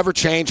does. He's never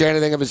changed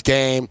anything of his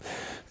game.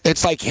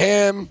 It's like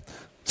him,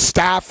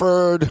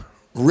 Stafford,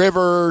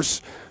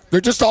 Rivers.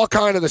 They're just all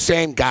kind of the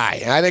same guy.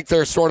 And I think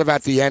they're sort of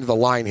at the end of the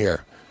line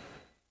here.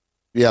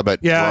 Yeah, but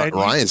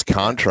Ryan's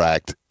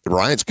contract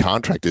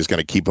is going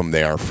to keep him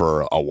there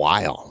for a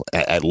while,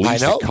 at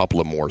least a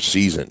couple of more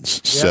seasons.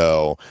 Yeah.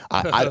 So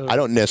I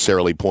don't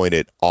necessarily point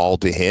it all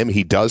to him.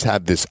 He does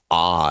have this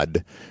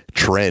odd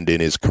trend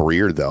in his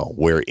career, though,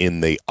 where in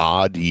the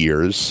odd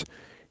years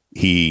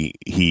he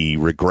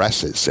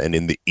regresses, and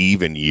in the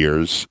even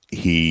years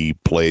he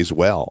plays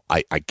well.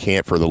 I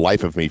can't for the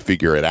life of me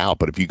figure it out,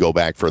 but if you go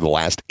back for the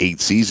last 8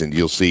 seasons,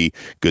 you'll see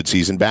good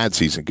season, bad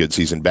season, good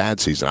season, bad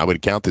season. I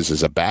would count this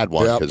as a bad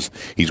one because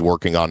he's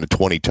working on the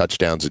 20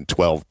 touchdowns and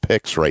 12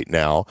 picks right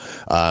now.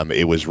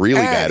 It was really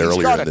bad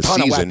earlier in the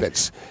season.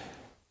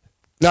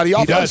 Now, the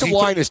offensive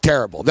line is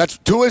terrible. That's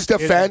to his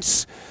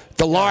defense.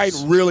 The line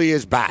really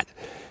is bad.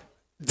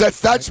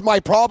 That's my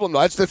problem, though.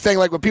 That's the thing.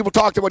 Like when people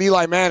talked about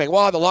Eli Manning,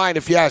 well, the line,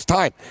 if he has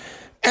time.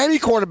 Any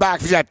quarterback,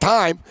 if he's had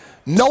time,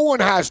 no one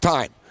has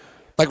time.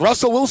 Like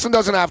Russell Wilson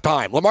doesn't have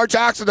time. Lamar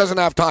Jackson doesn't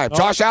have time. Oh.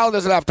 Josh Allen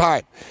doesn't have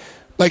time.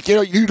 Like,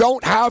 you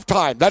don't have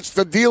time. That's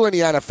the deal in the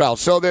NFL.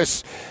 So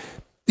this,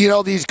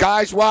 these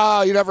guys,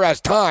 wow, he never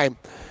has time.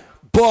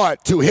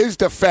 But to his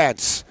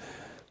defense,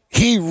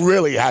 he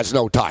really has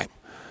no time.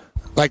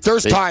 Like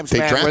there's times,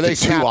 man, where they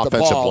snap the ball. They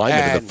drafted 2 offensive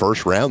linemen in the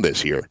first round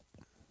this year.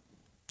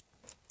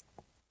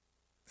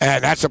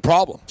 And that's a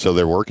problem. So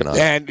they're working on it.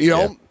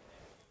 And,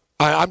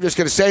 I'm just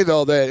going to say,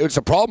 though, that it's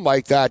a problem,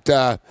 Mike, that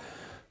the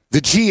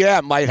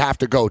GM might have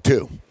to go,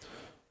 too.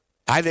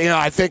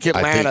 I think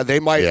Atlanta,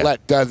 they might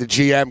let the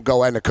GM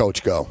go and the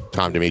coach go.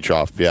 Tom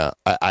Dimitroff, yeah.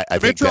 I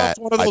think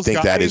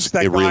that is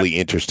really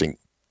interesting.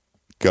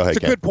 Go ahead,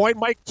 It's a good point,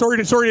 Mike.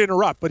 Sorry to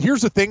interrupt, but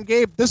here's the thing,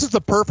 Gabe. This is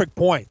the perfect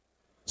point.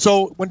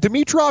 So when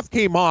Dimitroff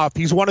came off,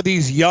 he's one of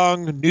these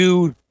young,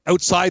 new,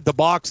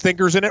 outside-the-box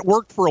thinkers, and it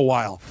worked for a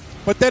while.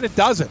 But then it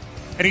doesn't.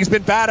 And he's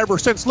been bad ever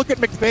since. Look at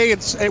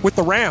McVay with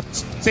the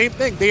Rams. Same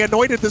thing. They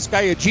anointed this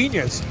guy a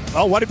genius.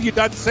 Well, what have you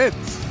done since?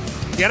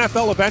 The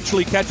NFL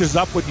eventually catches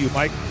up with you,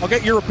 Mike. I'll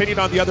get your opinion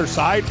on the other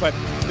side, but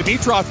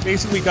Dimitroff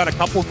basically done a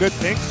couple good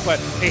things, but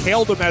they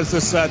hailed him as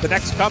this the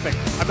next coming.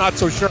 I'm not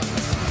so sure.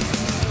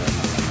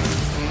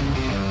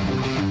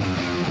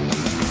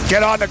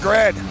 Get on the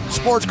grid.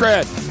 Sports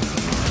Grid.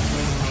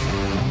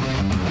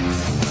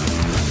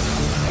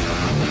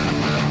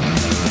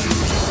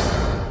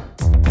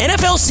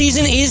 NFL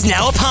season is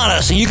now upon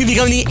us, and you can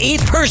become the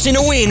 8th person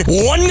to win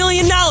 $1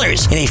 million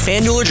in a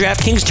FanDuel or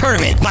DraftKings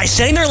tournament by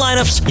setting their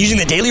lineups using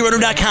the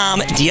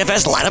DailyRoto.com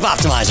DFS lineup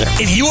optimizer.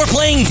 If you are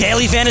playing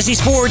daily fantasy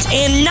sports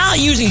and not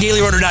using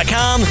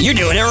DailyRoto.com, you're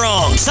doing it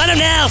wrong. Sign up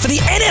now for the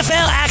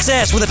NFL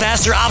access with a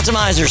faster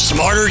optimizer,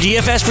 smarter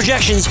DFS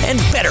projections, and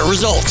better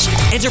results.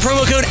 Enter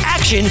promo code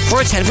ACTION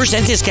for a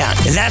 10% discount.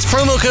 That's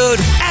promo code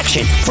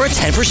ACTION for a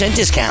 10%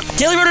 discount.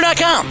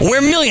 DailyRoto.com,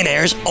 where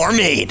millionaires are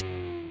made.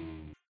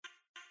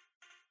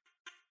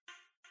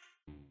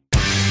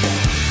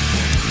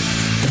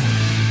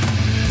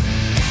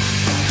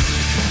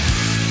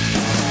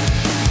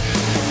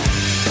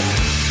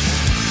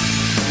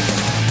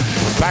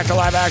 Back to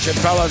live action,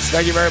 fellas.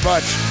 Thank you very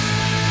much.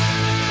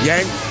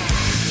 Yang.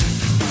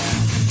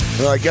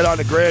 Get on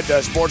the grid,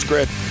 Sports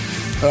Grid.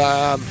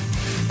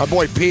 My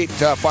boy Pete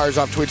fires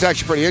off tweets.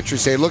 Actually pretty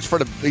interesting.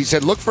 He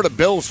said, look for the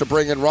Bills to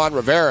bring in Ron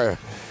Rivera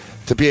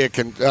to be a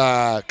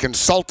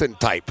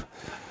consultant type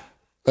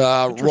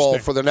role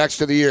for the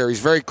next of the year. He's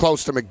very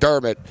close to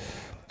McDermott.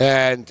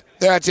 And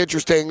that's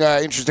interesting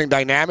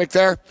dynamic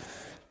there.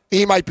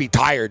 He might be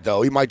tired,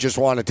 though. He might just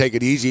want to take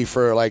it easy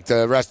for like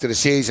the rest of the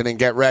season and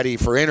get ready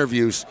for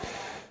interviews,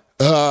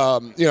 in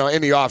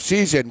the off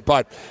season.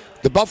 But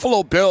the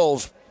Buffalo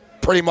Bills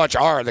pretty much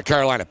are the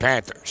Carolina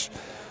Panthers,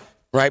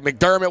 right?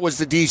 McDermott was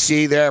the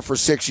DC there for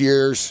 6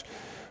 years.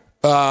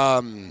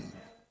 Brandon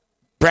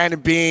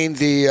Beane,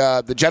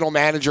 the general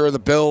manager of the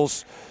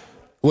Bills,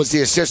 was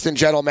the assistant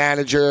general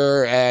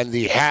manager and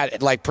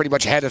pretty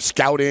much head of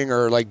scouting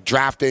or like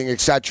drafting,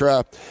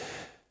 etc.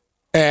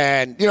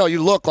 And,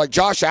 you look like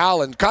Josh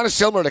Allen, kind of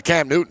similar to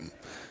Cam Newton,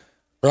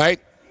 right?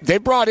 They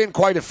brought in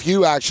quite a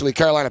few, actually,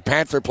 Carolina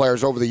Panther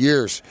players over the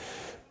years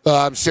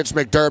since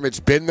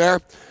McDermott's been there.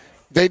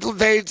 They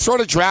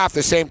sort of draft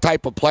the same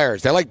type of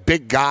players. They're like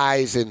big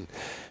guys, and,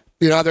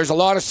 there's a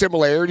lot of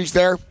similarities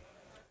there.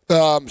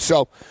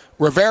 So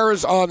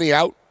Rivera's on the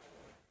out.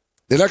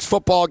 The next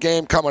football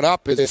game coming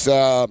up is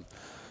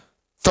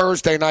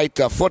Thursday night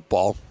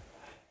football.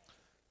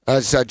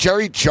 As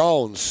Jerry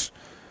Jones...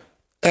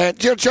 And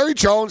Jerry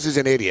Jones is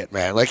an idiot,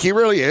 man. Like, he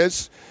really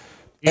is.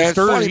 And it's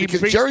funny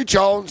because Jerry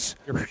Jones,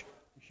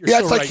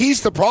 it's like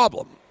he's the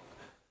problem.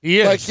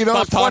 He is. Like,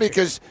 it's funny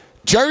because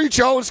Jerry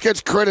Jones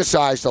gets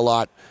criticized a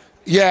lot,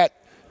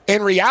 yet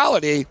in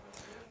reality,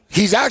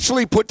 he's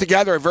actually put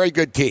together a very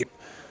good team.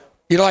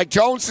 like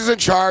Jones is in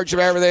charge of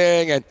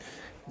everything, and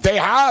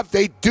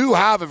they do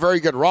have a very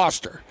good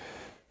roster.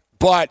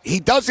 But he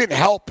doesn't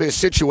help his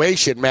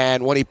situation,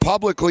 man, when he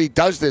publicly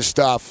does this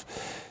stuff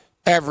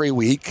every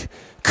week,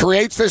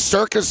 creates this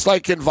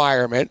circus-like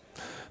environment.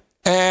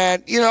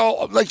 And,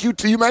 like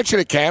you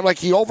mentioned it, Cam, like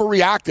he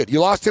overreacted.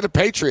 You lost to the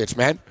Patriots,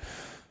 man.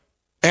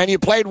 And you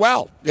played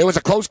well. It was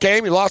a close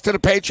game. You lost to the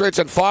Patriots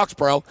in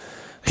Foxborough.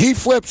 He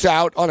flips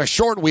out on a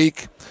short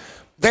week.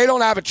 They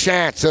don't have a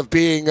chance of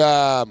being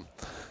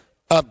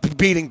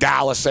beating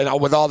Dallas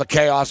with all the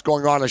chaos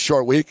going on in a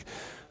short week.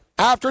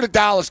 After the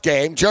Dallas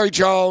game, Jerry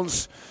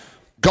Jones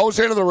goes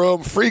into the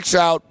room, freaks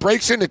out,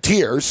 breaks into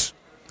tears,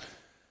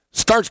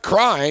 starts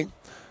crying,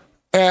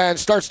 and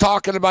starts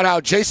talking about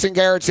how Jason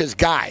Garrett's his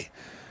guy.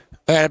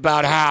 And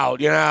about how,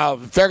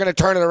 they're going to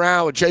turn it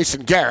around with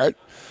Jason Garrett.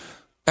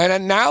 And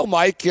then now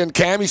Mike and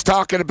Cam, he's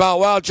talking about,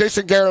 well,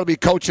 Jason Garrett will be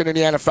coaching in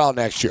the NFL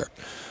next year.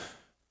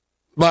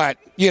 But,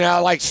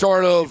 like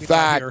sort of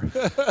that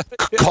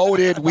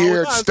coded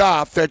weird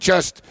stuff that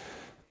just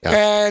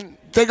and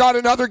they got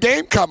another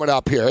game coming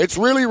up here. It's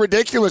really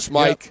ridiculous,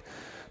 Mike,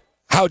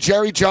 how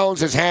Jerry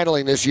Jones is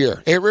handling this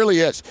year. It really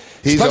is.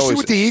 Especially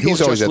with the Eagles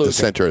he's always just at the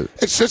losing. center.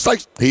 It's just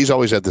like he's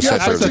always at the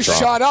center of the drama.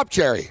 Shut up,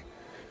 Jerry.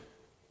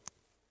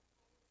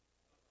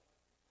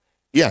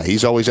 Yeah,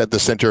 he's always at the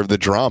center of the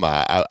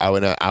drama.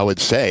 I would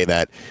say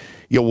that,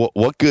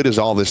 what good is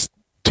all this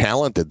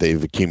talent that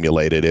they've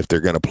accumulated if they're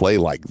going to play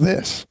like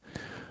this?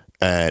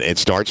 And it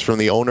starts from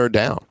the owner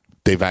down.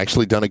 They've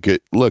actually done a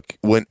good look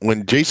when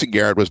Jason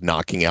Garrett was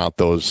knocking out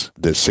the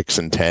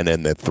 6-10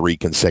 and the 3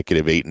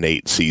 consecutive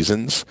 8-8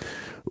 seasons.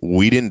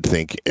 We didn't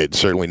think it.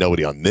 Certainly,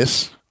 nobody in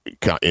this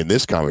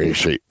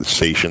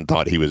conversation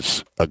thought he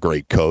was a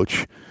great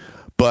coach,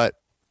 but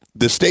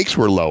the stakes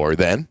were lower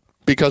then.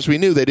 Because we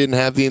knew they didn't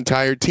have the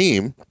entire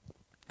team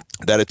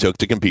that it took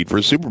to compete for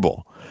a Super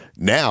Bowl.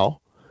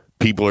 Now,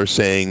 people are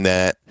saying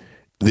that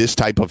this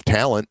type of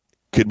talent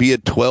could be a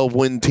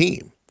 12-win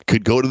team,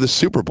 could go to the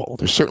Super Bowl.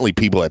 There's certainly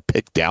people that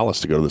picked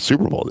Dallas to go to the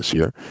Super Bowl this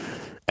year,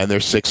 and they're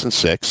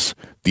 6-6.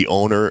 The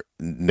owner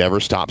never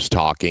stops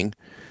talking.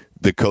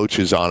 The coach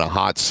is on a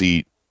hot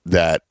seat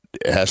that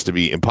has to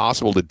be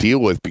impossible to deal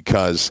with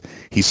because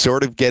he's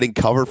sort of getting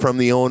cover from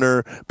the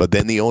owner, but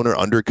then the owner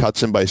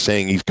undercuts him by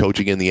saying he's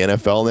coaching in the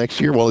NFL next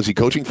year. Well, is he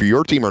coaching for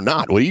your team or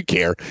not? What do you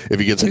care if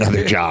he gets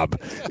another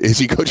job? Is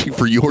he coaching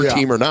for your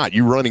team or not?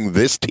 You're running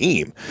this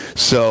team.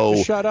 So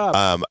just shut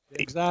up.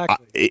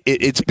 Exactly.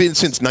 It's been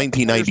since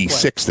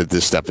 1996 that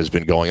this stuff has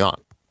been going on.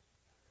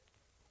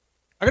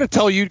 I'm going to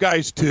tell you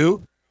guys,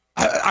 too,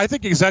 I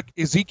think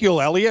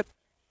Ezekiel Elliott,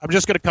 I'm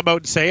just going to come out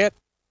and say it,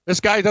 this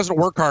guy doesn't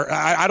work hard.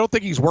 I don't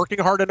think he's working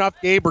hard enough,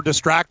 Gabe, or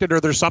distracted, or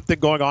there's something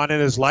going on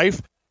in his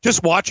life.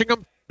 Just watching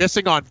him,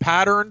 missing on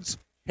patterns.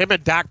 Him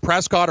and Dak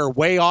Prescott are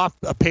way off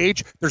a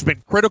page. There's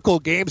been critical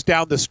games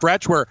down the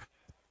stretch where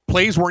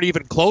plays weren't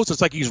even close.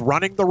 It's like he's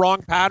running the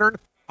wrong pattern.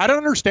 I don't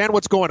understand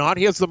what's going on.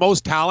 He has the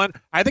most talent.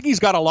 I think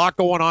he's got a lot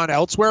going on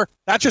elsewhere.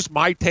 That's just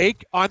my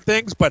take on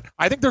things, but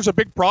I think there's a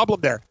big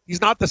problem there. He's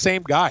not the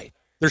same guy.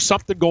 There's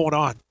something going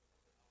on.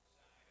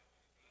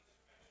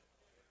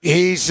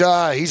 He's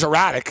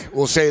erratic,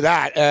 we'll say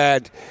that.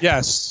 And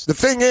yes, the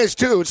thing is,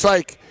 too, it's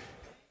like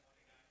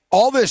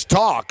all this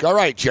talk. All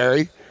right,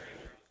 Jerry.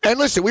 And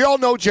listen, we all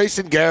know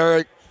Jason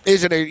Garrett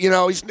isn't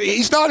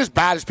he's not as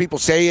bad as people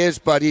say he is,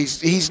 but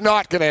he's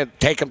not going to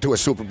take him to a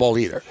Super Bowl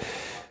either.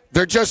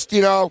 They're just,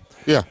 he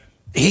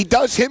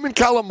does him and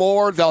Kellen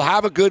Moore. They'll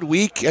have a good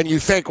week, and you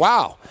think,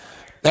 wow,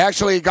 they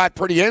actually got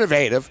pretty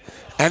innovative.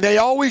 And they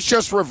always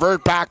just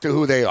revert back to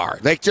who they are.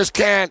 They just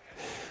can't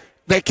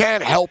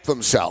help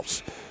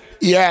themselves.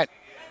 Yet,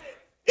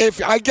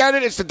 if I get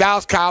it, it's the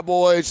Dallas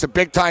Cowboys, it's a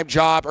big-time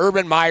job.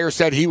 Urban Meyer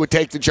said he would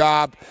take the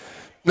job.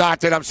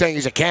 Not that I'm saying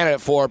he's a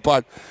candidate for it,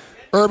 but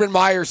Urban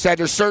Meyer said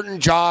there's certain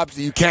jobs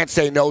that you can't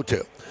say no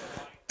to.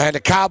 And the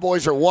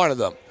Cowboys are one of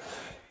them.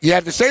 Yet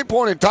at the same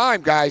point in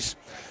time, guys,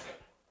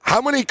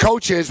 how many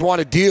coaches want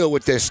to deal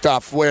with this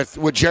stuff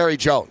with Jerry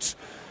Jones?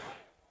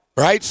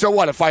 Right? So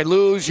what? If I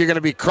lose, you're going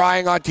to be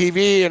crying on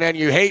TV, and then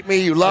you hate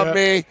me, you love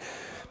me.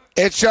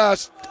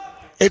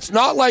 It's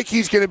not like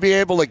he's going to be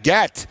able to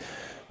get,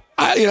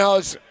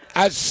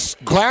 as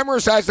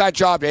glamorous as that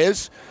job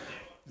is,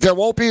 there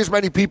won't be as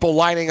many people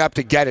lining up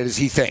to get it as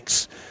he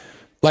thinks.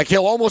 Like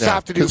he'll almost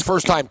have to do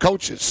first-time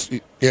coaches,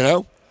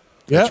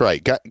 That's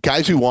right.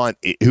 Guys who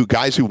want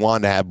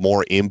to have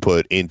more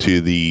input into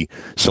the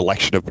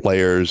selection of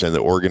players and the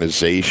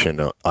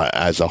organization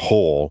as a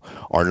whole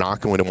are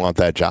not going to want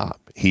that job.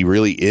 He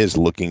really is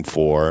looking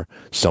for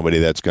somebody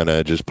that's going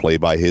to just play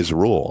by his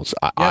rules.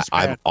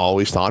 I've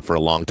always thought for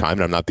a long time,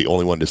 and I'm not the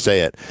only one to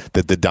say it,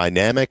 that the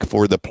dynamic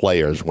for the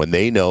players when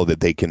they know that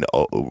they can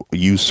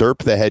usurp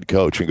the head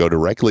coach and go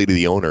directly to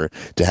the owner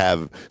to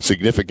have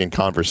significant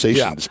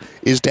conversations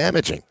is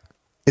damaging.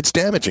 It's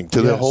damaging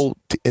to the whole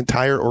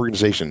entire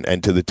organization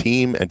and to the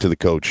team and to the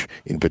coach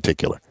in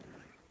particular.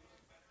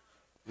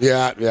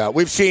 Yeah.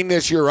 We've seen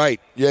this. You're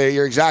right. Yeah,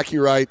 you're exactly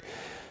right.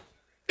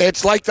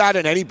 It's like that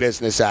in any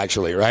business,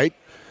 actually, right?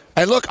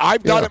 And look,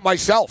 I've done it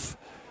myself.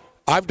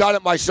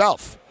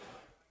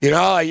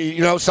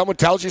 Someone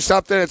tells you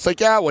something, it's like,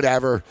 yeah,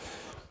 whatever.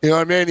 You know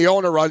what I mean? The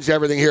owner runs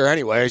everything here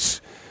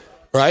anyways,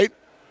 right?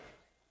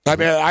 I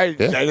mean,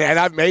 and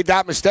I've made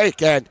that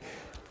mistake. And,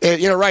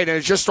 you're right, and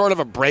it's just sort of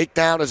a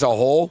breakdown as a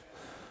whole.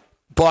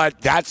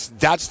 But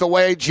that's the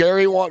way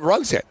Jerry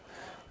runs it,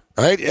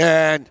 right?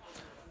 And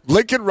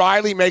Lincoln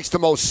Riley makes the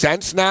most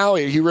sense now.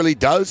 He really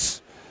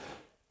does.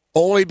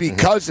 Only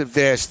because of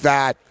this,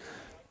 that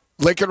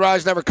Lincoln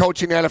Riley's never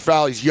coaching the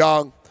NFL. He's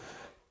young.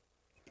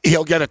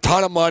 He'll get a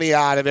ton of money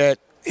out of it.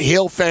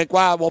 He'll think,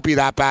 well, it won't be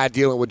that bad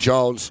dealing with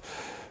Jones.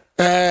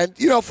 And,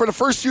 for the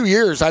first few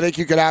years, I think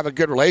you could have a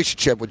good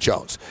relationship with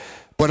Jones.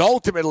 But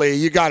ultimately,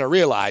 you got to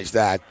realize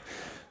that,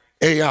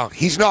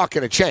 he's not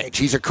going to change.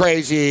 He's a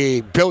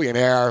crazy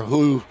billionaire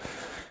who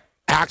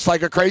acts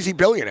like a crazy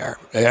billionaire,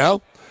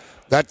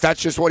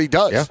 That's just what he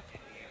does. Yeah.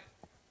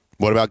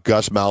 What about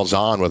Gus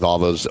Malzahn with all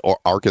those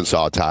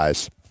Arkansas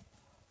ties?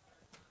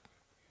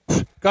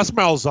 Gus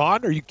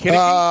Malzahn? Are you kidding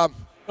me?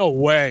 No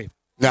way.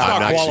 No,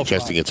 I'm not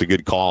suggesting it's a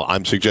good call.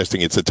 I'm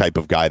suggesting it's the type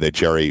of guy that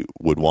Jerry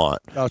would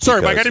want.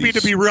 Sorry, I didn't mean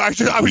to be rude.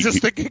 I was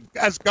just thinking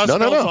as Gus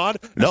Malzahn.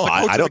 No,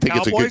 I don't think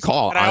it's a good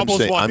call.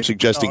 I'm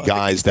suggesting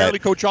guys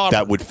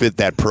that would fit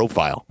that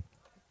profile.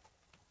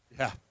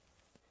 Yeah.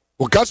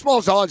 Well, Gus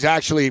Malzahn's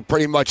actually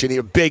pretty much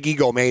a big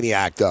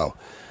egomaniac, though.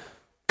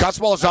 Gus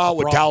Malzahn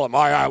would tell him,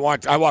 I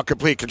want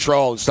complete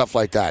control and stuff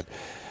like that.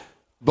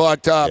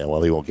 But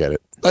he won't get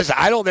it. Listen,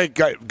 I don't think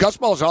Gus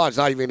Malzahn's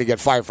not even going to get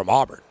fired from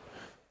Auburn.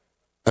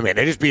 I mean,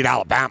 they just beat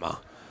Alabama.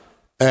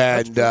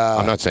 And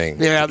I'm not saying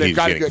he's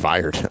getting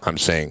fired. I'm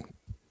saying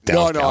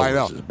I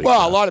know.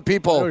 Well, a lot of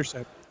people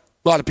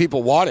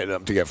wanted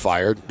him to get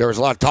fired. There was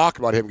a lot of talk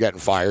about him getting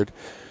fired.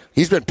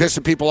 He's been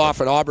pissing people off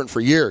in Auburn for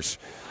years.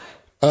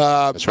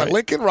 That's right. But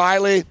Lincoln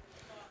Riley,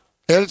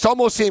 and it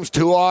almost seems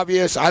too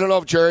obvious. I don't know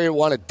if Jerry would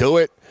want to do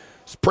it.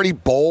 It's pretty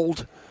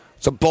bold.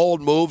 It's a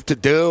bold move to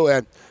do.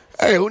 And,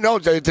 hey, who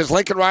knows? Does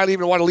Lincoln Riley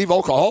even want to leave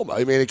Oklahoma?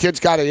 I mean, the kid's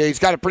he's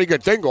got a pretty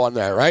good thing going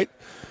there, right?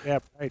 Yeah,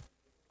 right.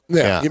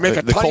 Yeah. You make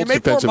you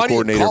make more money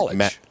in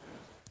college.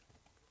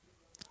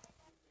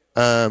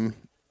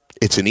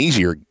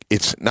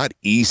 It's not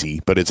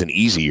easy, but it's an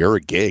easier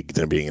gig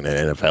than being an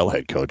NFL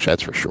head coach.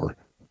 That's for sure.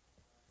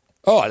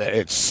 Oh,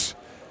 it's.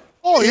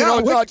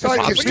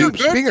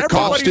 Stoops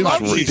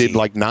did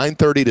like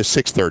 9:30 to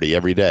 6:30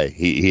 every day.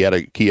 He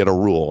had a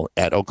rule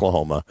at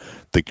Oklahoma.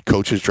 The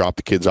coaches drop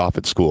the kids off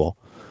at school.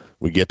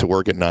 We get to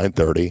work at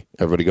 9:30.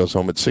 Everybody goes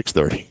home at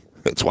 6:30.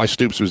 That's why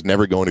Stoops was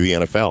never going to the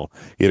NFL.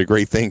 He had a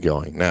great thing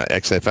going. Now,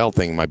 XFL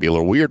thing might be a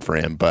little weird for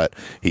him, but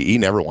he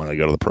never wanted to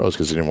go to the pros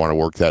because he didn't want to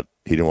work that.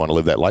 He didn't want to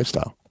live that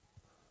lifestyle.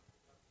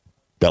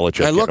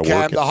 Belichick. And look,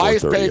 Cam, the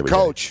highest paid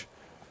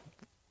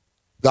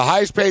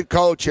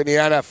coach in the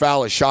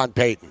NFL is Sean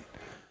Payton.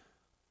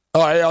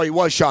 Oh, he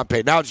was Sean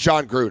Payton. Now it's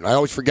John Gruden. I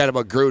always forget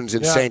about Gruden's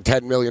insane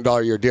 $10 million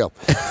a year deal.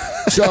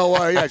 So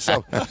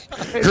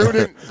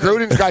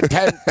Gruden's got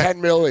 $10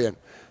 million.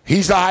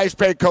 He's the highest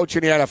paid coach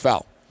in the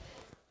NFL.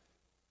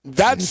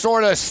 That's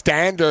sort of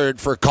standard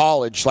for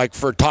college, like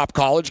for top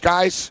college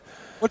guys.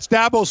 What's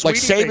Dabo Swinney? Like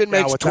Saban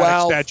makes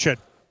 12.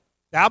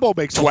 Dabo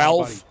makes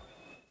 12.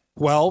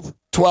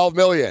 12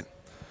 million.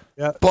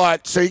 Yeah.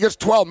 But so he gets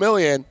 12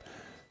 million.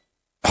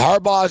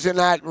 Harbaugh's in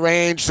that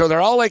range, so they're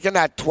all like in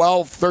that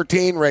 12,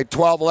 13 rate,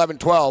 12, 11,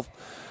 12.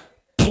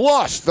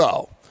 Plus,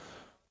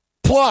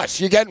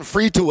 you're getting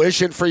free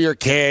tuition for your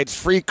kids,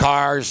 free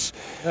cars,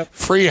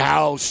 free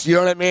house. You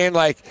know what I mean?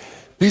 Like,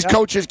 these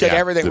coaches get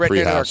everything written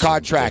into their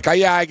contract.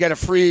 I get a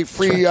free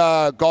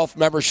golf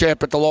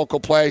membership at the local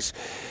place.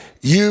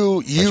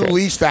 You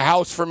lease the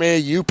house for me.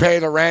 You pay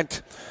the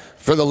rent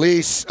for the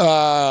lease.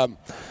 My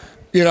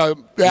kids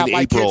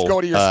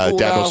go to your school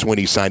now. Dabo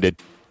Swinney signed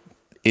it.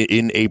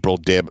 In April,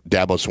 Dabo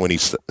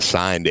Swinney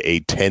signed a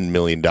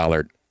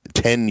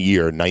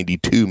 $10-year,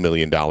 $92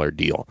 million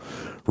deal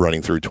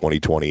running through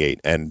 2028.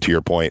 And to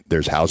your point,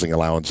 there's housing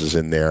allowances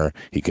in there.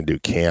 He can do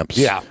camps.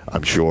 Yeah.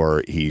 I'm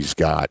sure he's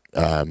got,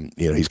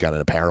 he's got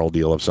an apparel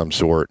deal of some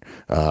sort,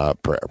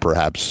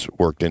 perhaps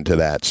worked into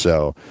that.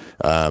 So,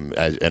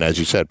 as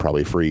you said,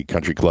 probably free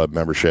country club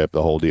membership,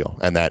 the whole deal.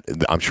 And that,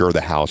 I'm sure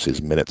the house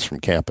is minutes from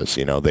campus.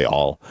 They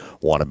all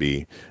want to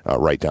be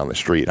right down the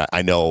street.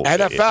 I know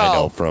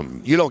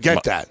NFL. You don't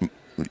get that.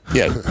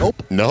 Yeah.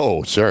 Nope.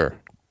 No, sir.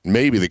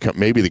 Maybe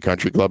the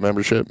country club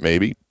membership,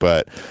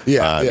 but you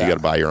got to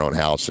buy your own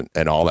house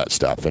and all that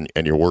stuff, and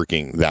you're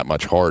working that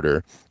much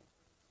harder,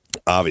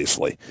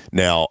 obviously.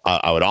 Now,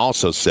 I would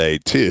also say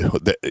too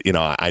that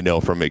I know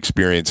from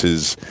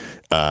experiences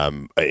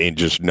in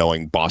just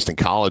knowing Boston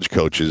College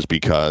coaches,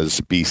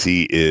 because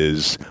BC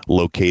is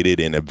located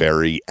in a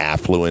very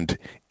affluent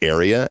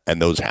area,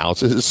 and those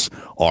houses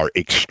are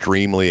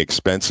extremely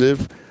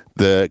expensive.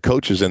 The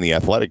coaches and the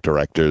athletic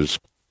directors,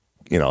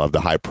 of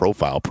the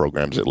high-profile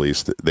programs, at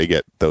least, they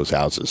get those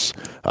houses,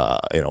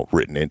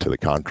 written into the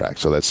contract.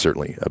 So that's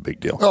certainly a big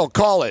deal. Oh,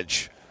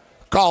 college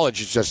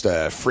is just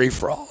a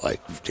free-for-all,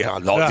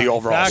 the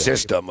overall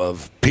system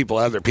of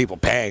other people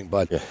paying.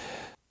 But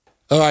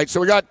all right, so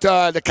we got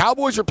the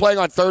Cowboys are playing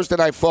on Thursday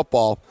Night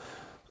Football.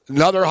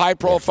 Another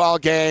high-profile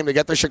game. They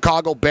get the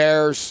Chicago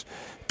Bears.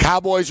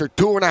 Cowboys are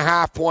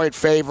 2.5-point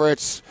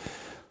favorites.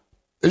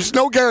 There's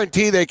no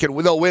guarantee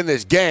they'll win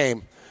this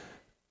game.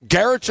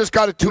 Garrett just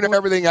got to tune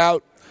everything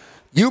out.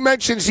 You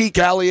mentioned Zeke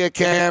Elliott,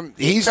 Cam.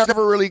 He's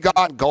never really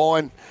gotten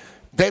going.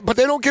 But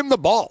they don't give him the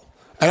ball.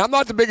 And I'm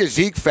not the biggest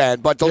Zeke fan,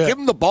 but they'll give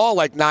him the ball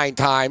like 9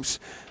 times,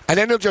 and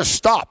then they'll just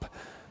stop.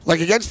 Like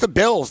against the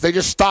Bills, they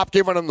just stopped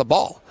giving him the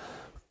ball.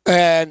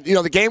 And,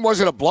 the game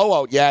wasn't a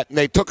blowout yet, and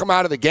they took him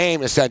out of the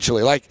game,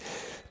 essentially. Like,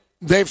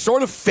 they've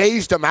sort of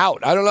phased him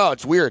out. I don't know.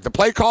 It's weird. The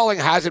play calling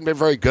hasn't been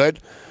very good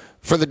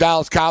for the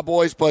Dallas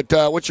Cowboys, but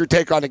what's your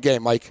take on the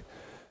game, Mike?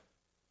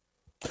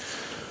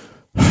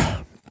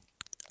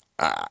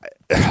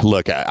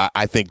 Look,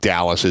 I think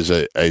Dallas is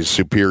a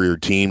superior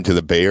team to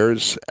the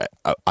Bears.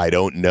 I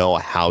don't know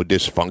how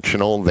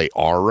dysfunctional they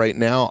are right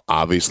now.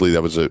 Obviously,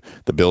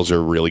 the Bills are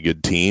a really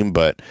good team,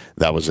 but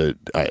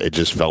it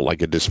just felt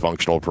like a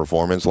dysfunctional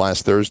performance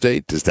last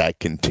Thursday. Does that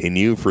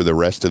continue for the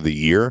rest of the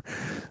year?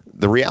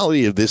 The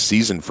reality of this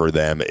season for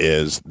them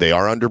is they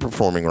are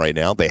underperforming right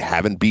now. They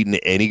haven't beaten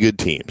any good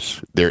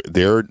teams.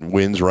 Their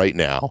wins right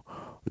now,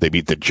 they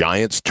beat the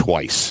Giants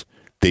twice.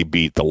 They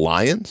beat the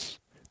Lions.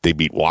 They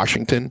beat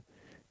Washington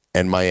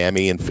and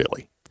Miami and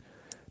Philly.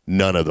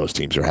 None of those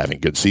teams are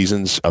having good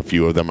seasons. A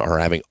few of them are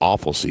having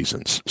awful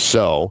seasons.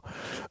 So,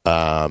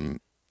 can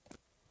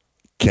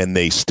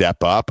they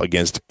step up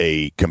against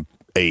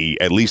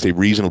at least a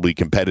reasonably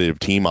competitive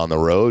team on the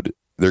road?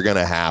 They're going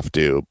to have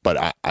to.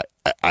 But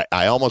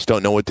I almost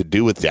don't know what to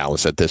do with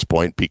Dallas at this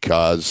point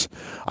because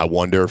I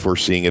wonder if we're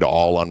seeing it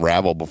all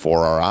unravel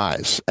before our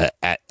eyes.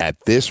 At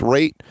this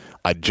rate,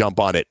 I'd jump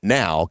on it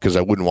now because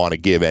I wouldn't want to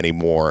give any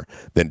more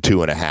than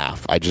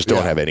 2.5. I just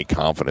don't have any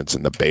confidence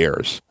in the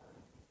Bears.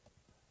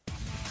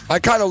 I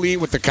kind of lean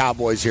with the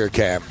Cowboys here,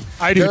 Cam.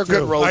 I do. They're a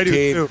good road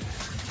team. Too.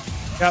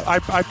 Yeah, I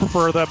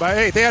prefer them.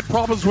 Hey, they had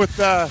problems with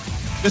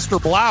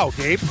Mr. Blau,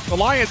 Gabe. The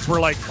Lions were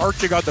like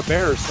marching on the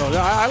Bears, so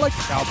I like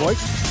the Cowboys.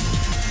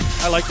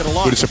 I like it a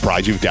lot. Would it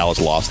surprise you if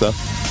Dallas lost, though?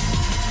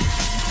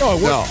 No,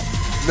 it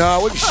wouldn't. No,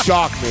 it wouldn't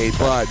shock me,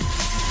 but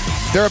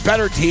they're a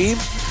better team.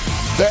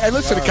 And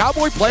listen, the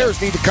Cowboy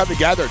players need to come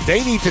together.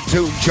 They need to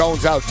tune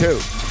Jones out, too.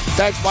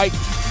 Thanks, Mike.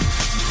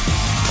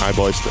 All right,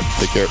 boys.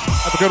 Take care.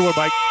 Have a good one,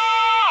 Mike.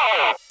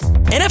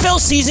 NFL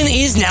season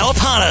is now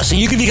upon us, and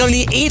you can become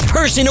the 8th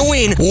person to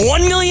win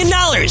 $1 million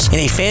in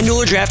a FanDuel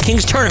or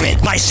DraftKings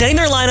tournament by setting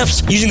their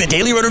lineups using the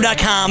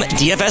DailyRoto.com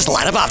DFS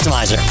lineup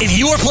optimizer. If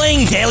you are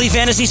playing daily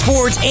fantasy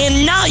sports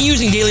and not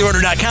using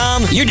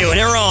DailyRoto.com, you're doing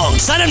it wrong.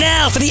 Sign up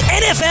now for the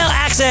NFL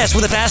access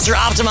with a faster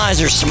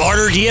optimizer,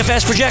 smarter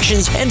DFS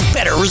projections, and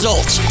better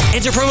results.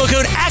 Enter promo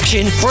code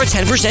ACTION for a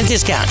 10%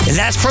 discount.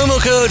 That's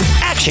promo code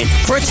ACTION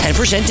for a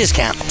 10%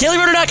 discount.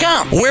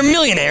 DailyRoto.com, where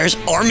millionaires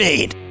are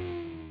made.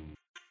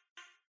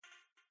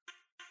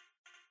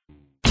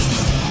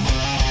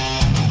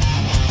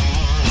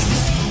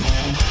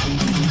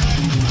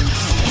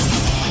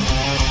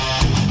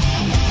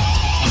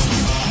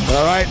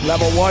 All right,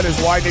 level 1 is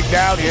winding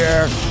down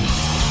here.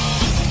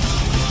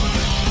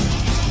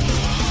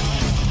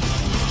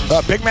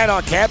 Big man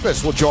on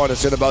campus will join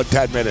us in about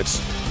 10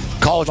 minutes.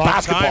 College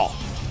basketball.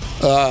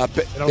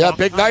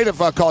 Big night of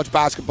college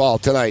basketball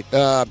tonight.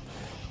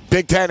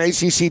 Big Ten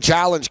ACC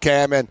Challenge,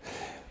 Cam. And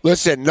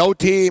listen, no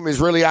team has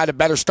really had a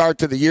better start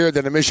to the year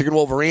than the Michigan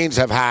Wolverines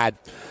have had.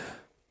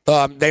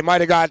 They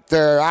might have got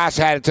their ass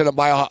handed to them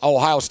by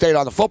Ohio State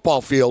on the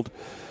football field.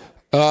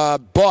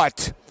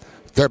 But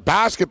their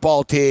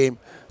basketball team,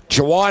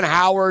 Juwan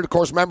Howard, of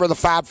course, member of the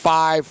Fab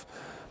Five,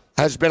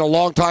 has been a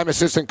long-time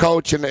assistant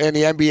coach in the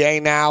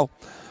NBA now.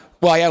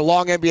 Well, he had a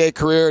long NBA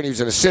career, and he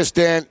was an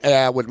assistant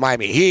with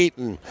Miami Heat.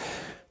 And,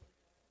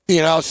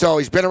 so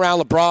he's been around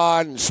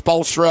LeBron and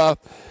Spoelstra.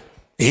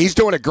 He's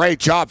doing a great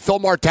job. Phil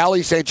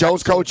Martelli, St.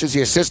 Joe's coach, is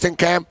the assistant,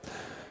 Cam.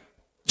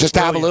 Just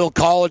to have a little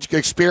college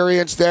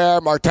experience there.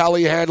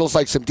 Martelli handles,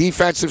 some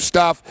defensive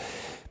stuff.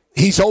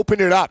 He's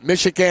opened it up.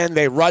 Michigan,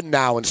 they run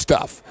now and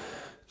stuff.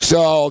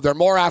 So they're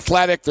more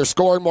athletic. They're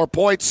scoring more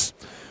points.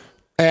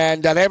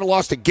 And they haven't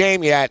lost a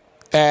game yet.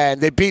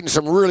 And they've beaten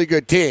some really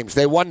good teams.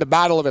 They won the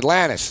Battle of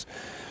Atlantis.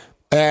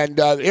 And,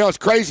 it's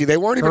crazy. They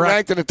weren't even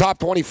ranked in the top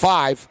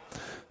 25.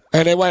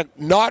 And they went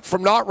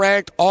from not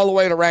ranked all the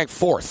way to ranked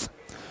 4th.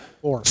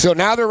 So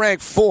now they're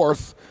ranked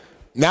 4th.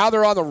 Now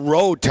they're on the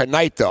road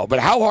tonight, though. But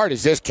how hard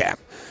is this, Cam?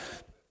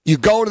 You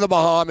go to the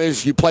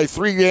Bahamas. You play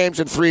 3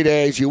 games in 3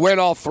 days. You win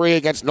all 3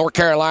 against North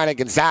Carolina,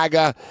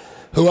 Gonzaga.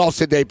 Who else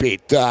did they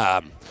beat?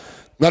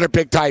 Another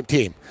big-time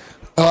team.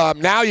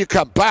 Now you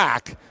come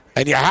back,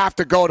 and you have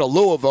to go to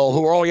Louisville,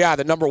 who are,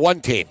 the number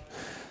 1 team.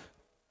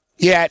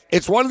 Yet,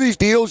 it's one of these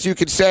deals you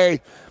could say,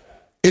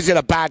 is it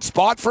a bad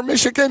spot for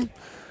Michigan?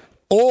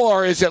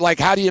 Or is it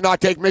how do you not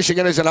take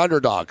Michigan as an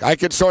underdog? I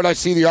could sort of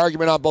see the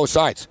argument on both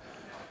sides.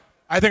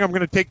 I think I'm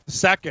going to take the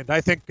second. I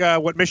think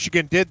what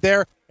Michigan did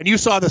there, and you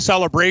saw the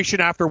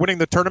celebration after winning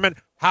the tournament.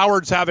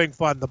 Howard's having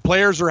fun. The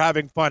players are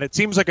having fun. It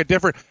seems like a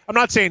different – I'm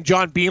not saying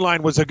John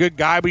Beeline was a good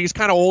guy, but he's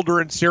kind of older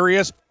and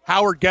serious.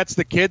 Howard gets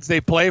the kids. They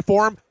play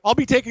for him. I'll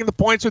be taking the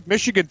points with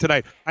Michigan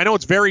tonight. I know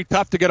it's very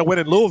tough to get a win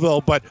in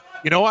Louisville, but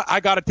you know what? I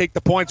got to take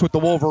the points with the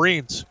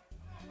Wolverines.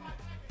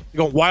 You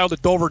going Wild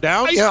at Dover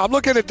Downs? Yeah, I'm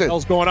looking at the – What the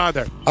hell's going on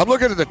there? I'm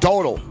looking at the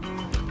total.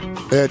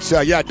 It's,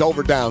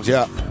 Dover Downs,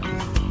 yeah.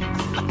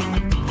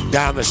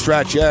 Down the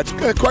stretch, yeah.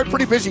 It's quite a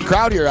pretty busy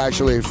crowd here,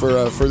 actually,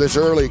 for this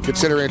early,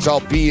 considering it's all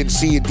B and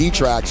C and D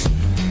tracks.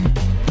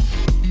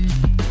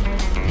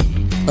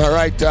 All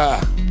right,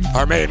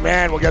 our main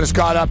man will get us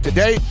caught up to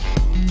date.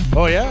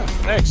 Oh, yeah.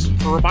 Thanks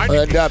for reminding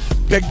me. And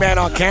big man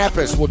on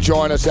campus will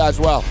join us as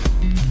well.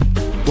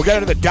 We'll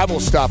get into the devil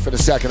stuff in the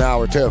second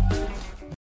hour, too.